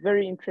also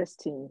very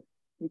interesting.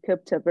 You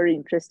kept a very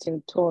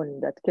interesting tone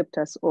that kept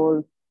us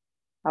all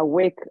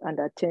awake and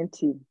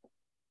attentive.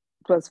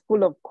 It was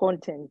full of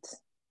content,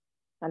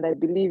 and I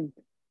believe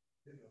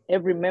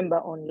every member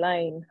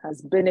online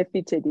has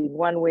benefited in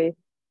one way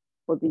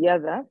or the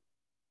other.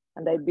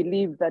 And I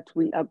believe that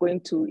we are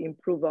going to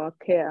improve our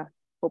care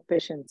for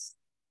patients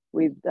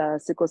with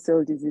sickle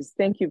cell disease.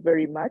 Thank you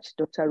very much,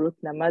 Dr. Ruth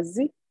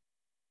Namazzi.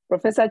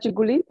 Professor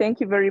Chiguli,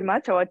 thank you very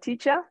much, our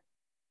teacher.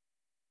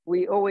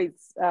 We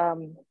always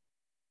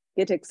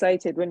get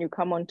excited when you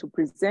come on to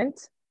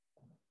present.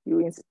 You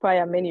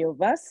inspire many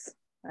of us,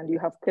 and you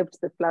have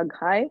kept the flag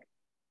high.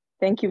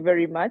 Thank you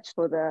very much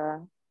for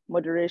the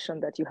moderation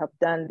that you have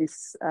done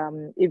this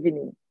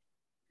evening.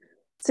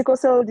 Sickle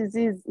cell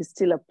disease is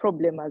still a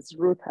problem, as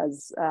Ruth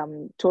has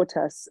taught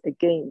us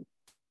again.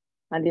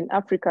 And in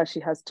Africa, she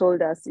has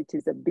told us it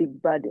is a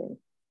big burden.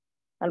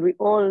 And we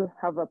all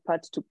have a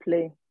part to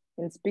play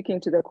in speaking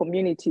to the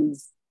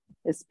communities,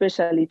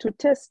 especially to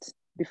test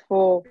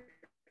before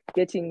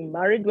getting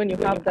married. When you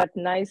have that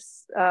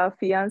nice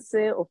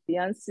fiance or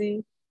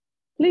fiancé,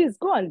 please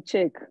go and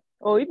check.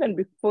 Or even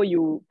before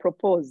you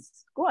propose,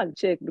 go and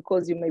check,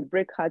 because you may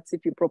break hearts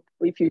if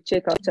you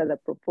check after the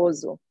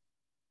proposal.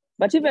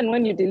 But even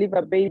when you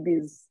deliver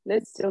babies,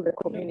 let's tell the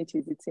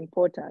communities it's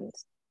important.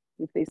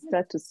 If they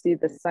start to see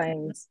the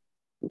signs,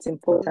 it's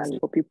important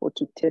for people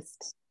to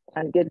test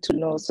and get to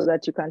know, so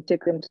that you can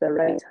take them to the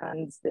right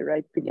hands, the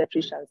right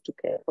pediatricians to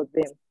care for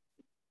them.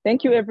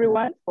 Thank you,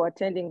 everyone, for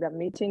attending the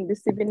meeting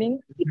this evening.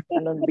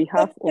 And on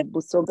behalf of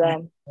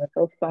Busoga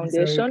Health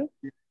Foundation,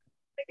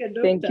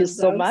 thank you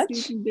so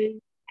much,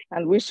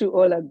 and wish you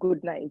all a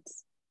good night.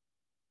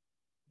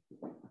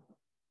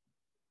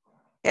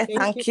 Yeah,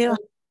 thank you.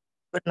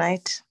 Good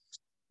night.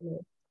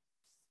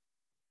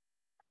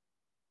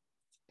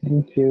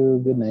 Thank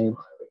you. Good night.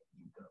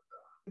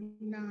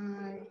 Good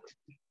night.